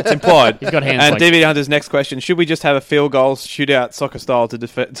 It's implied. He's got hands And like- DVD Hunter's next question. Should we just have a field goal shootout soccer style to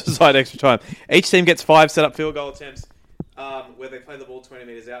decide extra time? Each team gets 5 set-up field goal attempts where they play the ball 20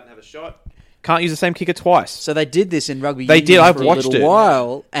 metres out and have a shot. Can't use the same kicker twice. So they did this in rugby They union did, I've for watched a little it.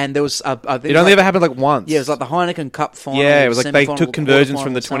 while, and there was... I think It only ever happened once. Yeah, it was like the Heineken Cup final. Yeah, it was like they semi-final, took conversions quarterfinal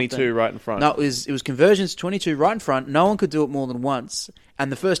from the or something. 22 right in front. No, it was conversions 22 right in front. No one could do it more than once,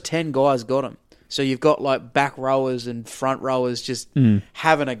 and the first 10 guys got them. So you've got back rowers and front rowers just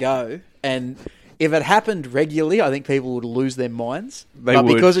having a go. And if it happened regularly, I think people would lose their minds. They but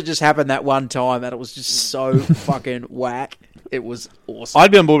would. because it just happened that one time and it was just so fucking whack, it was awesome.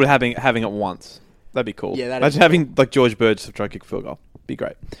 I'd be on board with having it once. That'd be cool. Yeah, that'd Imagine be having George Burge to try to kick a field goal. Be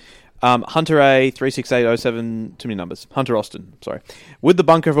great. Hunter A 36807. Too many numbers. Hunter Austin. Sorry. Would the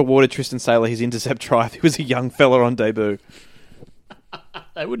bunker have awarded Tristan Saylor his intercept try if he was a young fella on debut?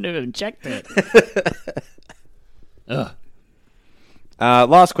 They wouldn't have even checked it. Ugh.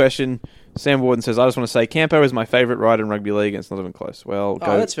 Last question. Sam Warden says, I just want to say Campo is my favourite rider in rugby league and it's not even close. Well,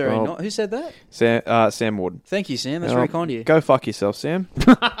 Oh, that's very nice. Who said that? Sam Warden. Thank you, Sam. That's very kind of you. Go fuck yourself, Sam.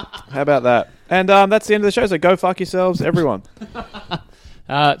 How about that? And that's the end of the show, so go fuck yourselves, everyone.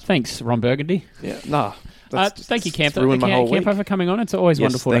 Thanks, Ron Burgundy. Yeah, nah. Thank you, Campo. ruined my whole week. Campo, for coming on. It's always Yes,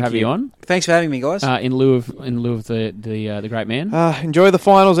 wonderful to thank have you on. Thanks for having me, guys. In lieu of the great man. Enjoy the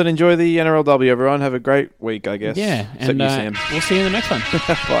finals and enjoy the NRLW, everyone. Have a great week, I guess. Yeah, Except and you, Sam. we'll see you in the next one.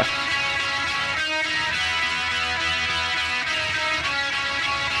 Bye.